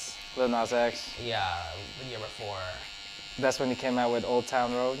Nas. Lil Nas X. Yeah, the year before. That's when he came out with Old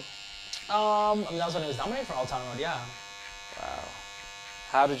Town Road? I mean, that was when he was nominated for Old Town Road, yeah. Wow.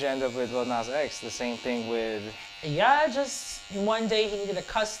 How did you end up with Lil Nas X? The same thing with... Yeah, just one day he needed a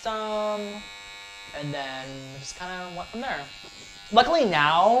custom, and then just kind of went from there. Luckily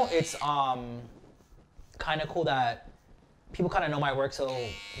now, it's kind of cool that people kind of know my work, so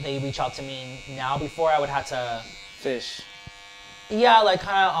they reach out to me now. Before I would have to... Fish. Yeah, like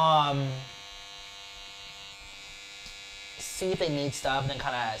kind of see if they need stuff, and then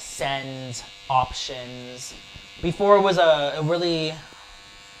kind of send options. Before it was a really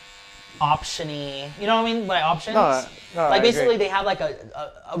option-y, you know what I mean by options? No, like basically they have like a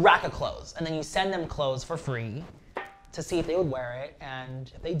rack of clothes, and then you send them clothes for free to see if they would wear it,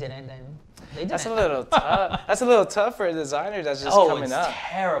 and if they didn't, then they didn't. That's a little tough. That's a little tough for a designer that's just coming up.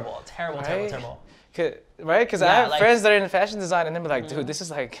 Oh, it's terrible. Right? Because I have friends that are in fashion design, and they'll be like, dude, this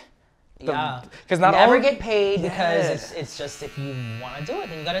is like... Because not never get paid because it's just if you want to do it,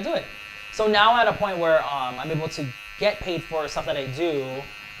 then you got to do it. So now I'm at a point where I'm able to get paid for stuff that I do,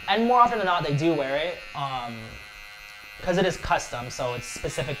 and more often than not, they do wear it because it is custom, so it's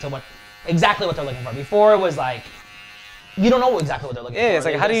specific to exactly what they're looking for. Before it was like, you don't know exactly what they're looking for. Yeah, it's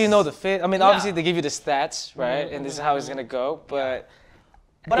like, how do you know the fit? I mean, obviously they give you the stats, right? And this is how it's gonna go, but...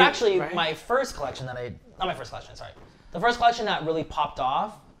 But actually, my first collection the first collection that really popped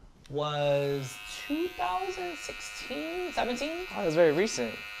off was 2016, 17? Oh, that's very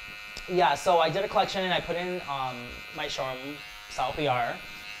recent. Yeah, so I did a collection and I put in my showroom, Style PR,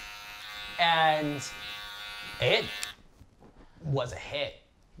 and it was a hit.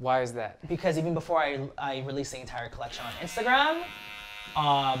 Why is that? Because even before I released the entire collection on Instagram,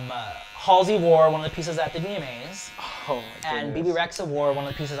 Halsey wore one of the pieces at the VMAs. Oh, my and goodness. BB Rexa wore one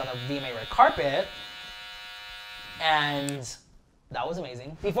of the pieces on the VMA red carpet. And that was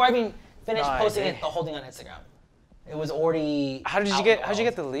amazing. Before I even finished posting the whole thing on Instagram, it was already. How'd you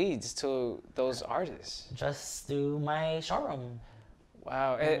get the leads to those artists? Just through my showroom.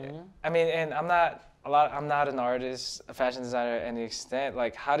 Wow. I mean, and I'm not an artist, a fashion designer to any extent.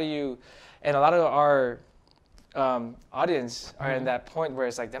 Like, how do you? And a lot of our audience are in that point where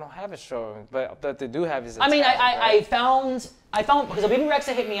it's like they don't have a showroom, but what they do have is a I mean, talent, right? I found because Baby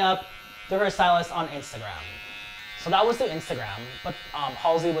Rexa hit me up through her stylist on Instagram. So that was through Instagram, but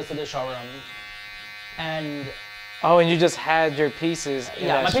Halsey was through the showroom. And Oh, and you just had your pieces in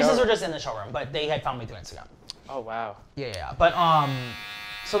yeah, that my pieces showroom. were just in the showroom, but they had found me through Instagram. Oh, wow. Yeah. But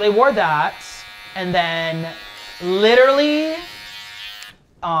so they wore that, and then literally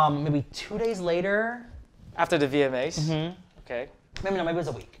maybe 2 days later. After the VMAs? Mm-hmm. Okay. Maybe it was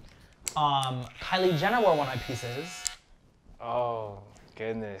a week. Kylie Jenner wore one of my pieces. Oh,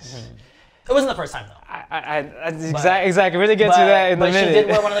 goodness. Mm-hmm. It wasn't the first time though. Exactly. We're gonna get to that in a minute. But she did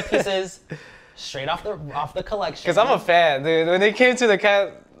wear one of the pieces straight off the collection. Because I'm a fan, dude. When they came to the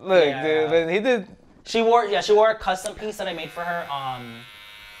dude, when he did. She wore a custom piece that I made for her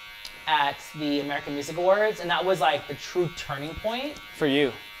at the American Music Awards, and that was like the true turning point. For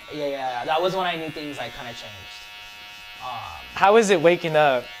you. Yeah. That was when I knew things like kind of changed. How is it waking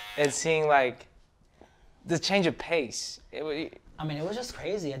up and seeing like the change of pace? I mean, it was just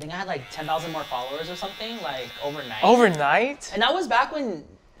crazy. I think I had like 10,000 more followers or something, like overnight. Overnight? And that was back when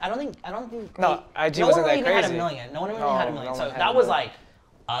I don't think. No, IG no wasn't one really that even had crazy. a million. No one really No, had a million. no So one had that a was million. like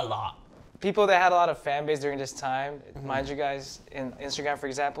a lot. People that had a lot of fan base during this time, mind you guys, in Instagram, for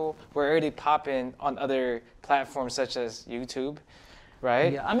example, were already popping on other platforms such as YouTube,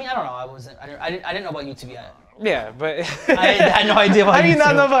 right? Yeah, I mean, I don't know. I didn't know about YouTube yet. Yeah, but I had no idea about YouTube. How do you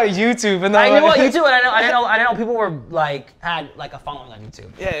not know about YouTube? And I knew about YouTube, and I didn't know people were had like a following on YouTube.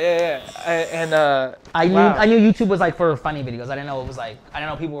 Yeah. I knew wow. I knew YouTube was like for funny videos. I didn't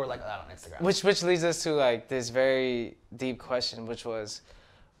know people were like that on Instagram. Which leads us to like this very deep question, which was,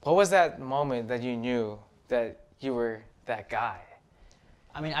 what was that moment that you knew that you were that guy?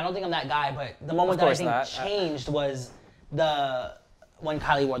 I mean, I don't think I'm that guy, but the moment that I think changed was when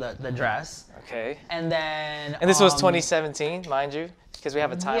Kylie wore the dress. Okay. And then. And this was 2017, mind you, because we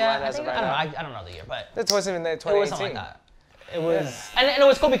have a timeline as of right now. I don't know the year, but. That wasn't even 2018. It was something like that. It was, and it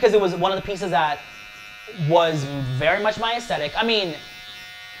was cool because it was one of the pieces that was very much my aesthetic. I mean,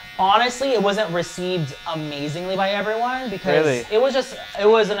 honestly, it wasn't received amazingly by everyone because it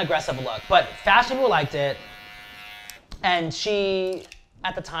was an aggressive look. But fashion people liked it, and she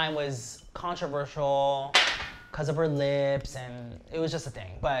at the time was controversial because of her lips, and it was just a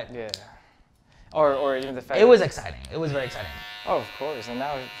thing. But yeah, or even the fact it was exciting. It was very exciting. Oh, of course, and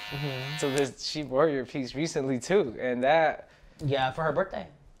now she wore your piece recently too, and that. Yeah, for her birthday.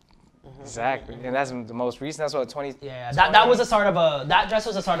 Exactly, and that's the most recent. That's what 20. Yeah, that was the start of that dress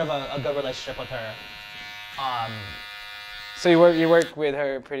was the start of a good relationship with her. So you work with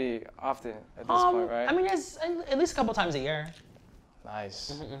her pretty often at this point, right? I mean, it's at least a couple times a year.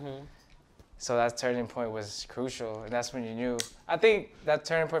 Nice. So that turning point was crucial, and that's when you knew. I think that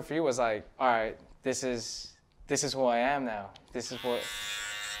turning point for you was like, all right, this is who I am now. This is what.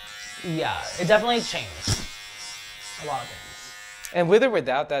 Yeah, it definitely changed a lot of things. And with or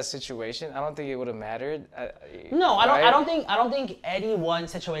without that situation, I don't think it would have mattered. No, I right? don't think any one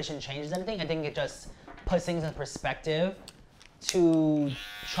situation changes anything. I think it just puts things in perspective to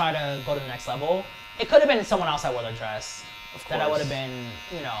try to go to the next level. It could have been someone else that wore the dress that I would have been,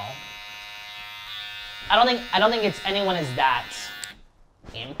 I don't think it's anyone is that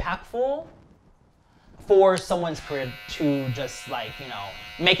impactful for someone's career to just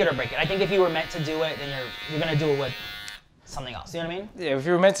make it or break it. I think if you were meant to do it, then you're gonna do it with something else. You know what I mean? Yeah, if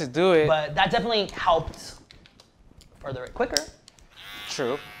you were meant to do it. But that definitely helped further it quicker.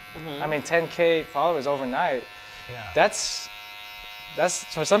 True. I mean, 10K followers overnight. Yeah. That's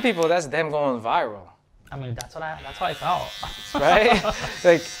for some people. That's them going viral. I mean, that's how I felt. Right?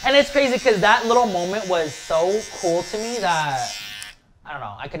 Like. And it's crazy because that little moment was so cool to me that I don't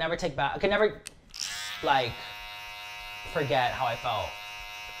know. I could never take back. I could never forget how I felt.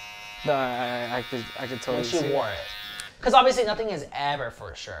 No, I could totally see when she wore it. Because obviously nothing is ever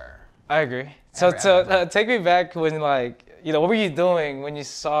for sure. I agree. So take me back when what were you doing when you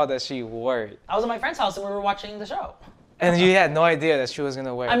saw that she wore it? I was at my friend's house and we were watching the show. And you had no idea that she was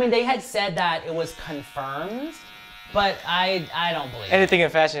gonna wear it. I mean, they had said that it was confirmed, but I don't believe anything in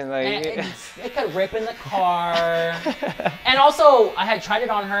fashion. It could rip in the car. And also, I had tried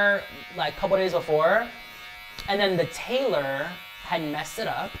it on her a couple days before, and then the tailor had messed it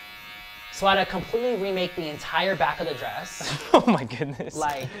up. So I had to completely remake the entire back of the dress. Oh my goodness.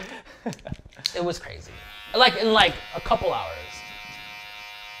 It was crazy. In a couple hours.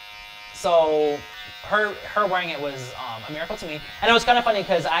 So her wearing it was a miracle to me. And it was kind of funny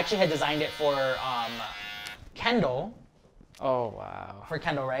because I actually had designed it for Kendall. Oh, wow. For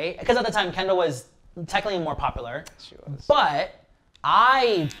Kendall, right? Because at the time, Kendall was technically more popular. She was. But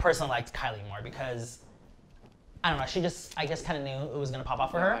I personally liked Kylie more because I don't know. She just, I guess, kind of knew it was gonna pop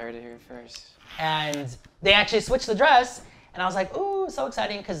off for her. I heard it here first. And they actually switched the dress, and I was like, ooh, so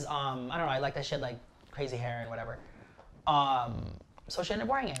exciting, because I don't know, I like that she had like crazy hair and whatever. So she ended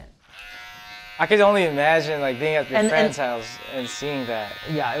up wearing it. I could only imagine like being at your friend's house and seeing that.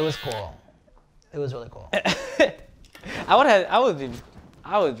 Yeah, it was cool. It was really cool.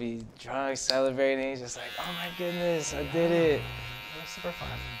 I would be drunk, celebrating, just like, oh my goodness, I did it. It was super fun.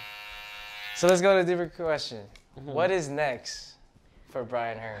 So let's go to a deeper question. What is next for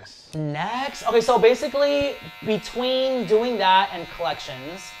Bryan Hearns? Next, okay, so basically between doing that and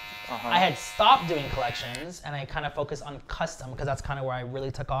collections, I had stopped doing collections and I kind of focused on custom because that's kind of where I really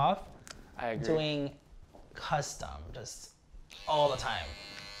took off. I agree. Doing custom just all the time.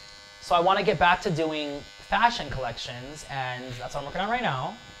 So I want to get back to doing fashion collections, and that's what I'm working on right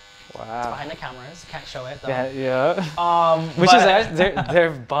now. Wow. It's behind the cameras, can't show it though. Yeah. Which is actually,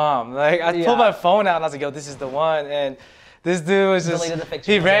 they're bomb. Like I pulled my phone out and I was like, yo, this is the one. And this dude was just,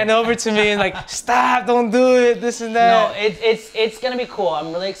 he ran over to me and like, stop, don't do it, this and that. No, it's gonna be cool.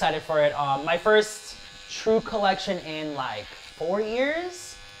 I'm really excited for it. My first true collection in like 4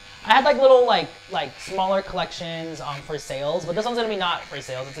 years. I had like little like smaller collections for sales, but this one's gonna be not for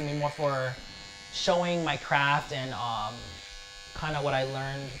sales. It's gonna be more for showing my craft and kind of what I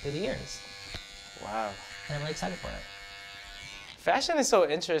learned through the years. Wow. And I'm really excited for it. Fashion is so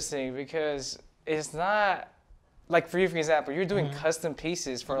interesting because it's not, like for you, for example, you're doing custom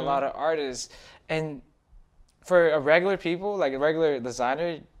pieces for a lot of artists, and for a regular people, like a regular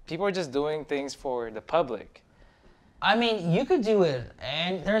designer, people are just doing things for the public. I mean, you could do it,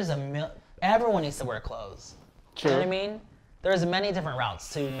 and everyone needs to wear clothes. True. You know what I mean? There's many different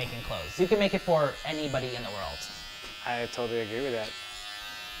routes to making clothes. You can make it for anybody in the world. I totally agree with that.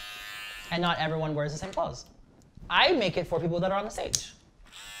 And not everyone wears the same clothes. I make it for people that are on the stage.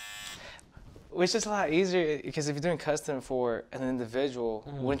 Which is a lot easier, because if you're doing custom for an individual,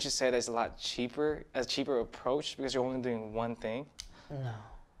 wouldn't you say that's a cheaper approach because you're only doing one thing? No.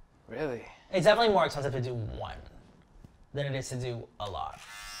 Really? It's definitely more expensive to do one than it is to do a lot.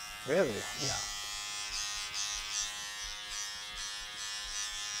 Really? Yeah.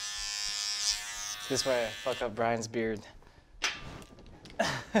 This way I fuck up Brian's beard.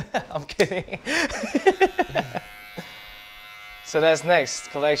 I'm kidding. So that's next,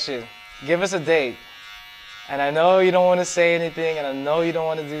 collection. Give us a date. And I know you don't want to say anything, and I know you don't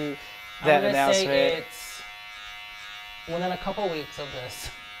want to do that announcement. Say it's within a couple weeks of this.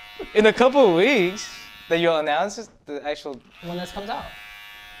 In a couple of weeks, that you'll announce the actual... When this comes out.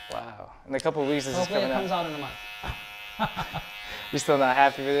 Wow. In a couple of weeks, this is coming out. Hopefully it comes out in a month. You're still not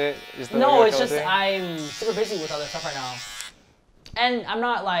happy with it? No, it's just I'm super busy with other stuff right now. And I'm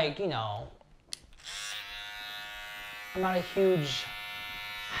not like, you know, I'm not a huge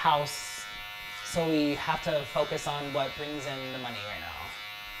house, so we have to focus on what brings in the money right now.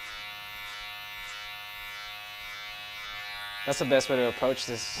 That's the best way to approach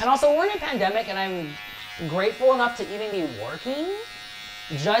this. And also, we're in a pandemic, and I'm grateful enough to even be working,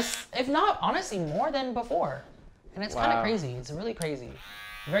 just, if not, honestly, more than before. And it's kind of crazy. It's really crazy.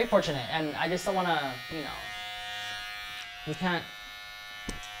 Very fortunate, and I just don't want to, you know, we can't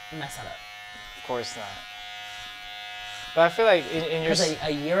mess that up. Of course not. But I feel like in your... Because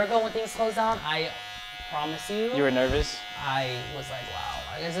a year ago when things closed down, I promise you... You were nervous? I was like,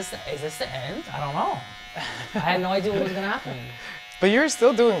 wow, is this the end? I don't know. I had no idea what was going to happen. But you were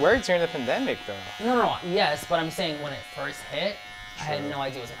still doing work during the pandemic, though. No, yes, but I'm saying when it first hit, I had no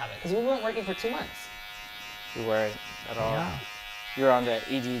idea what was going to happen. Because we weren't working for 2 months. You weren't at all? Yeah. You were on that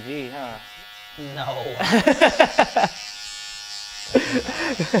EDV, huh? No.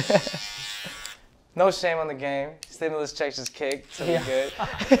 No shame on the game. Stimulus checks just kicked, so we're good.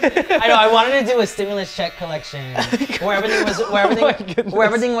 I know. I wanted to do a stimulus check collection where everything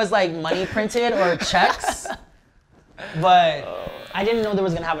was like money printed or checks, but I didn't know there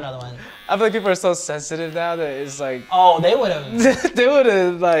was gonna have another one. I feel like people are so sensitive now that it's like... Oh, they would have... They would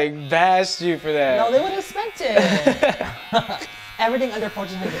have, like, bashed you for that. No, they would have spent it. Everything under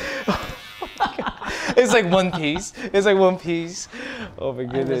 1,400. It's like one piece. It's like one piece. Oh my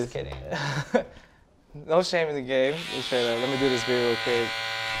goodness. I'm just kidding. No shame in the game. Let me do this video real quick.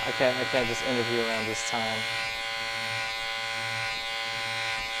 I can't just interview around this time.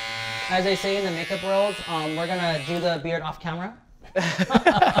 As they say in the makeup world, we're gonna do the beard off camera.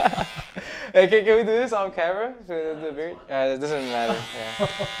 Hey, can we do this on camera? The beard? It doesn't matter. Yeah.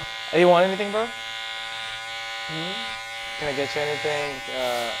 Hey, you want anything, bro? Can I get you anything?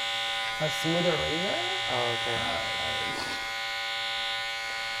 A smoother razor? Oh, okay.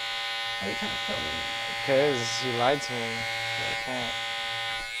 Why are you trying to kill me? Because you lied to me. So I can't.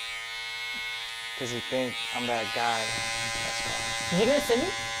 because you think I'm that guy. That's why. Did you get a stimmy?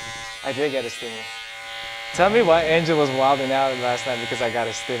 I did get a stimmy. Tell me why Angel was wilding out last night because I got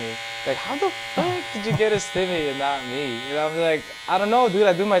a stimmy. Like, how the fuck did you get a stimmy and not me? You know, I'm like, I don't know, dude.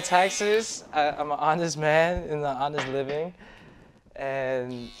 I do my taxes. I'm an honest man in the honest living,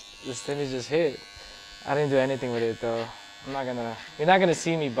 and the stimmy just hit. I didn't do anything with it though. You're not gonna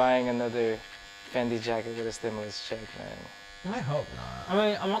see me buying another Fendi jacket with a stimulus check, man. I hope not. I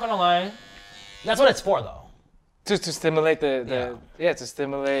mean, I'm not gonna lie. That's what it's for, though. To stimulate to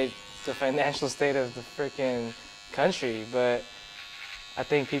stimulate the financial state of the freaking country. But I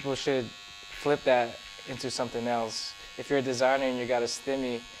think people should flip that into something else. If you're a designer and you got a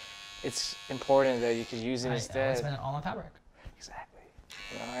stimmy, it's important that you could use it instead. Spend it all on fabric. Exactly.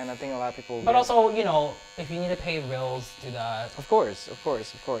 You know, and I think a lot of people. But also, you know, if you need to pay bills, do that. Of course.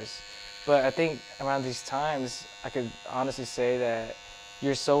 But I think around these times, I could honestly say that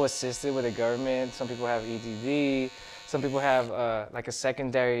you're so assisted with the government. Some people have EDD. Some people have like a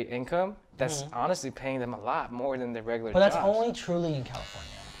secondary income that's honestly paying them a lot more than their regular jobs. But that's only truly in California.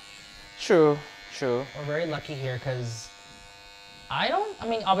 True. We're very lucky here because I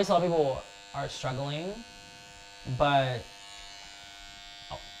mean, obviously a lot of people are struggling, but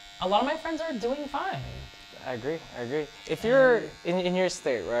a lot of my friends are doing fine. I agree. If you're in your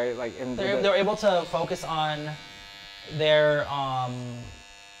state, right? Like they're able to focus on their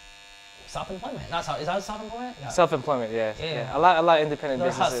self-employment. Is that self-employment? Yeah. Self-employment, yeah. A lot of independent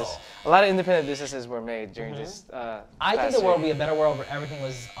businesses. Hustle. A lot of independent businesses were made during this. I think the world would be a better world where everything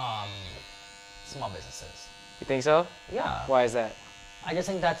was small businesses. You think so? Yeah. Why is that? I just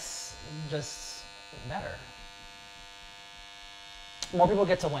think that's just better. More people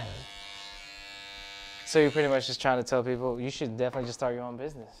get to win. So you're pretty much just trying to tell people you should definitely just start your own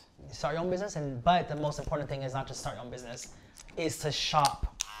business. Start your own business, but the most important thing is not just start your own business, is to shop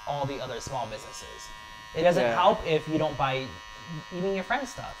all the other small businesses. It doesn't help if you don't buy even your friends'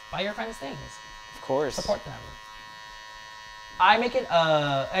 stuff. Buy your friends' things. Of course. Support them. I make it,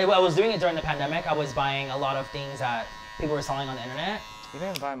 I was doing it during the pandemic. I was buying a lot of things that people were selling on the internet. You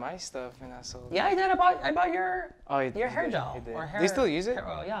didn't buy my stuff and I sold it. Yeah, I did. I bought your hair gel. Or hair. Do you still use it? Hair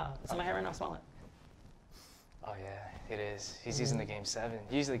oil, yeah. It's in my hair right now. Smell it. Oh yeah, it is. He's using the Game 7.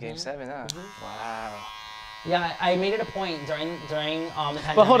 You use the Game 7, huh? Wow. Yeah, I made it a point during the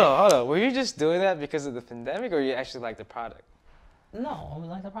pandemic. But hold on. Were you just doing that because of the pandemic, or you actually like the product? No, I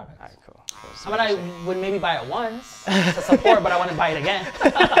like the product. All right, cool. I mean, I would maybe buy it once to support, but I wouldn't buy it again.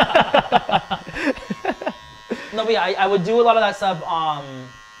 No, but yeah, I would do a lot of that stuff. I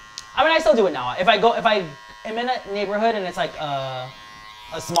mean, I still do it now. If I am in a neighborhood and it's like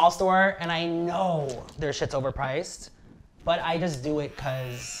a small store and I know their shit's overpriced, but I just do it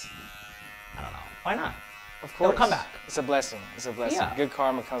because, I don't know, why not? Of course. It'll come back. It's a blessing. Yeah. Good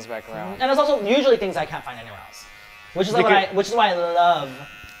karma comes back around. And it's also usually things I can't find anywhere else. Which is why I love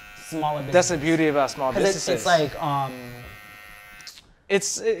smaller businesses. That's the beauty about small businesses. It's like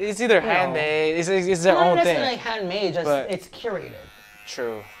it's either handmade. It's their own thing. Not necessarily like handmade, just it's curated.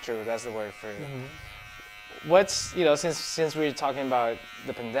 True. That's the word for it. What's since we were talking about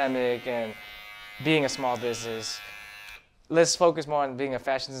the pandemic and being a small business, let's focus more on being a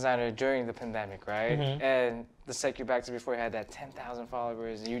fashion designer during the pandemic, right? And let's take you back to before you had that 10,000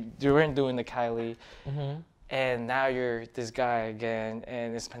 followers. You weren't doing the Kylie. And now you're this guy again,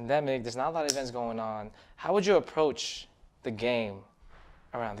 and it's pandemic, there's not a lot of events going on. How would you approach the game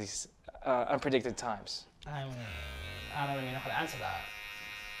around these unpredicted times? I don't even know how to answer that.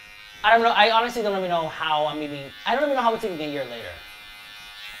 I don't know, I honestly don't even know how I don't even know how it's even a year later.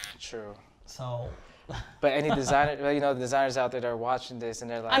 True. So. But any designer, designers out there that are watching this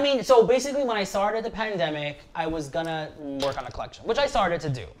and they're like. I mean, so basically when I started the pandemic, I was gonna work on a collection, which I started to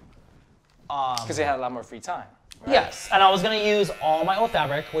do. Because they had a lot more free time. Right? Yes, and I was gonna use all my old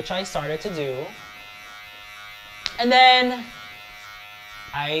fabric, which I started to do. And then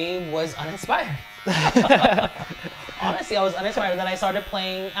I was uninspired. Honestly, I was uninspired. Then I started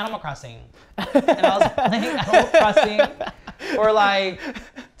playing Animal Crossing. And I was playing Animal Crossing for like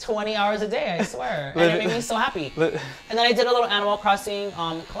 20 hours a day, I swear. And it made me so happy. And then I did a little Animal Crossing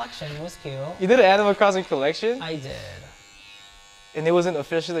collection. It was cute. You did an Animal Crossing collection? I did. And it wasn't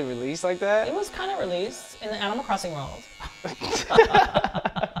officially released like that? It was kind of released in the Animal Crossing world.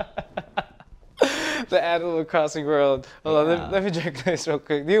 The Animal Crossing world. Hold on, let me drink this real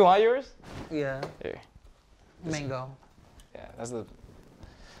quick. Do you want yours? Yeah. Here. Mango. Yeah, that's the...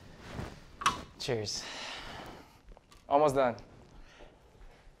 Cheers. Almost done.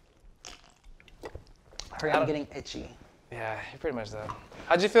 Hurry, I'm getting itchy. Yeah, you're pretty much done.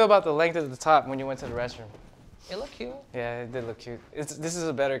 How'd you feel about the length at the top when you went to the restroom? It looked cute. Yeah, it did look cute. This is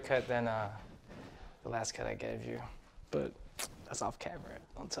a better cut than the last cut I gave you. But that's off camera.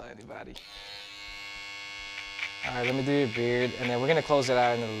 Don't tell anybody. All right, let me do your beard, and then we're gonna close it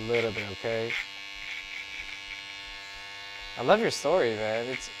out in a little bit, okay? I love your story,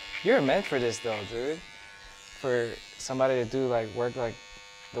 man. You're meant for this, though, dude. For somebody to do like work like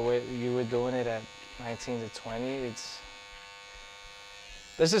the way you were doing it at 19 to 20,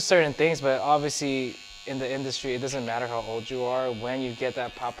 there's just certain things, but obviously in the industry, it doesn't matter how old you are when you get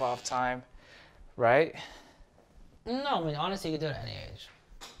that pop-off time, right? No, I mean, honestly, you can do it at any age.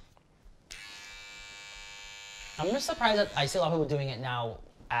 I'm just surprised that I see a lot of people doing it now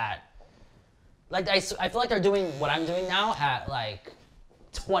at, like, I feel like they're doing what I'm doing now at, like,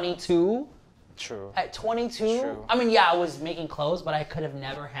 22. True. At 22? True. I mean, yeah, I was making clothes, but I could have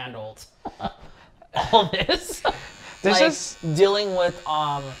never handled all this. There's like, just dealing with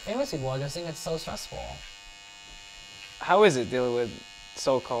famous people. I just think it's so stressful. How is it dealing with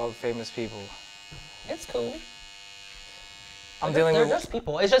so-called famous people? It's cool. They're just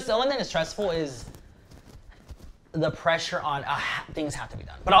people. It's just the only thing that's stressful is the pressure on things have to be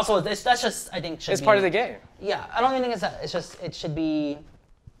done. But also, that's just, I think, it's part of the game. Yeah, I don't even think it's that. It's just, it should be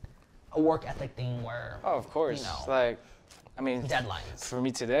a work ethic thing where, Oh, of course. you know, Like, I mean, deadlines. for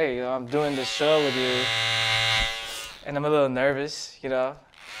me today, you know, I'm doing this show with you, and I'm a little nervous, you know.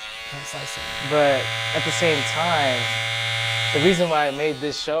 But at the same time, the reason why I made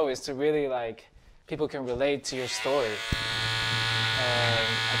this show is to really, like, people can relate to your story. And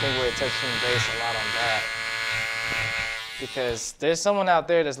I think we're touching base a lot on that. Because there's someone out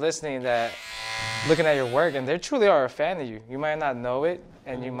there that's listening that looking at your work and they truly are a fan of you. You might not know it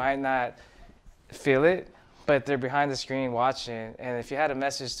and you might not feel it, but they're behind the screen watching. And if you had a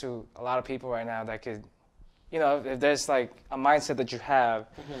message to a lot of people right now that could, you know, if there's like a mindset that you have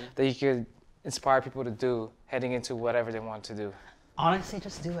that you could inspire people to do heading into whatever they want to do. Honestly,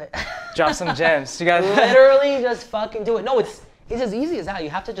 just do it. Drop some gems. You got literally just fucking do it. No, it's as easy as that.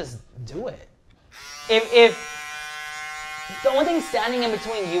 You have to just do it. If the only thing standing in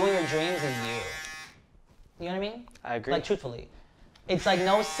between you and your dreams is you. You know what I mean? I agree. Like, truthfully. It's like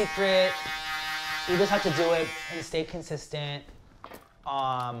no secret. You just have to do it and stay consistent.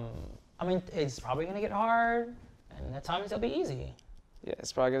 I mean, it's probably gonna get hard, and at times it'll be easy. Yeah,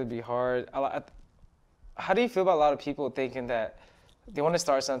 it's probably gonna be hard. How do you feel about a lot of people thinking that they want to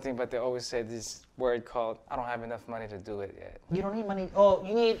start something, but they always say this word called, I don't have enough money to do it yet. You don't need money. Oh,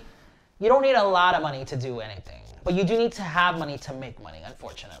 you don't need a lot of money to do anything. But you do need to have money to make money,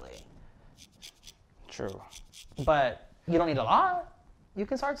 unfortunately. True. But you don't need a lot. You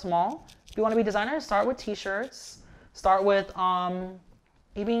can start small. If you want to be a designer, start with t-shirts. Start with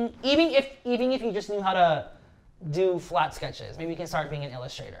even if you just knew how to do flat sketches, maybe you can start being an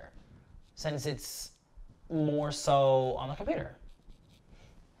illustrator, since it's more so on the computer.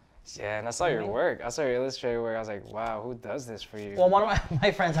 Yeah, and I saw your work. I saw your illustrator work. I was like, wow, who does this for you? Well, one of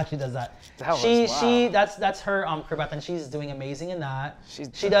my friends actually does that. That's her career path, and she's doing amazing in that.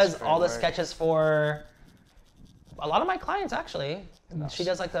 She does all the sketches for a lot of my clients, actually. No, she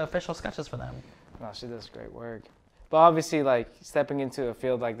does like the official sketches for them. No, she does great work. But obviously, like, stepping into a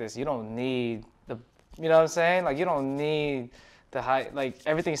field like this, you don't need the, you know what I'm saying? Like, you don't need the high, like,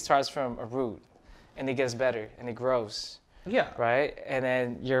 everything starts from a root, and it gets better, and it grows. Yeah. Right? And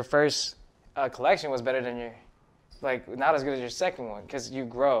then your first collection was better than your, like, not as good as your second one, because you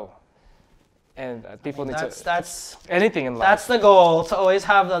grow. And people need to, that's anything in life. That's the goal, to always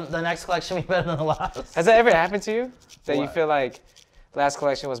have the next collection be better than the last. Has that ever happened to you? That What? You feel like last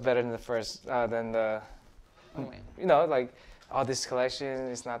collection was better than the first, you know, like, oh, this collection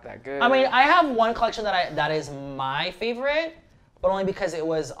is not that good. I mean, I have one collection that is my favorite, but only because it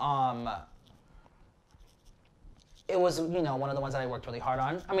was you know, one of the ones that I worked really hard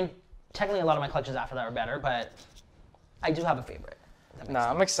on. I mean, technically a lot of my collections after that were better, but I do have a favorite. No,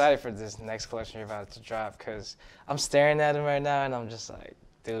 I'm excited for this next collection you're about to drop, because I'm staring at them right now and I'm just like,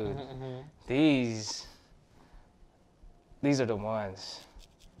 dude, these are the ones.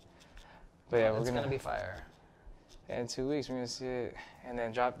 But yeah, it's gonna be fire. In 2 weeks we're gonna see it, and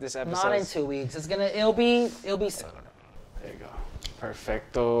then drop this episode. Not in 2 weeks. It'll be soon. There you go.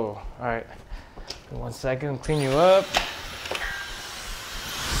 Perfecto. All right. 1 second, clean you up.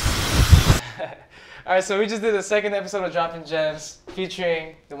 All right, so we just did the second episode of Dropping Gems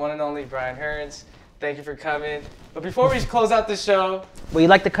featuring the one and only Bryan Hearns. Thank you for coming. But before we close out the show... Well, you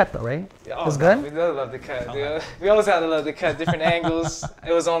like the cut though, right? Oh, it was good? We really love the cut. Okay. We always have to love the cut, different angles.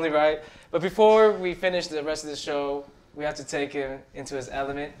 It was only right. But before we finish the rest of the show, we have to take him into his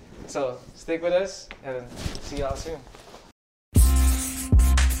element. So stick with us and see y'all soon.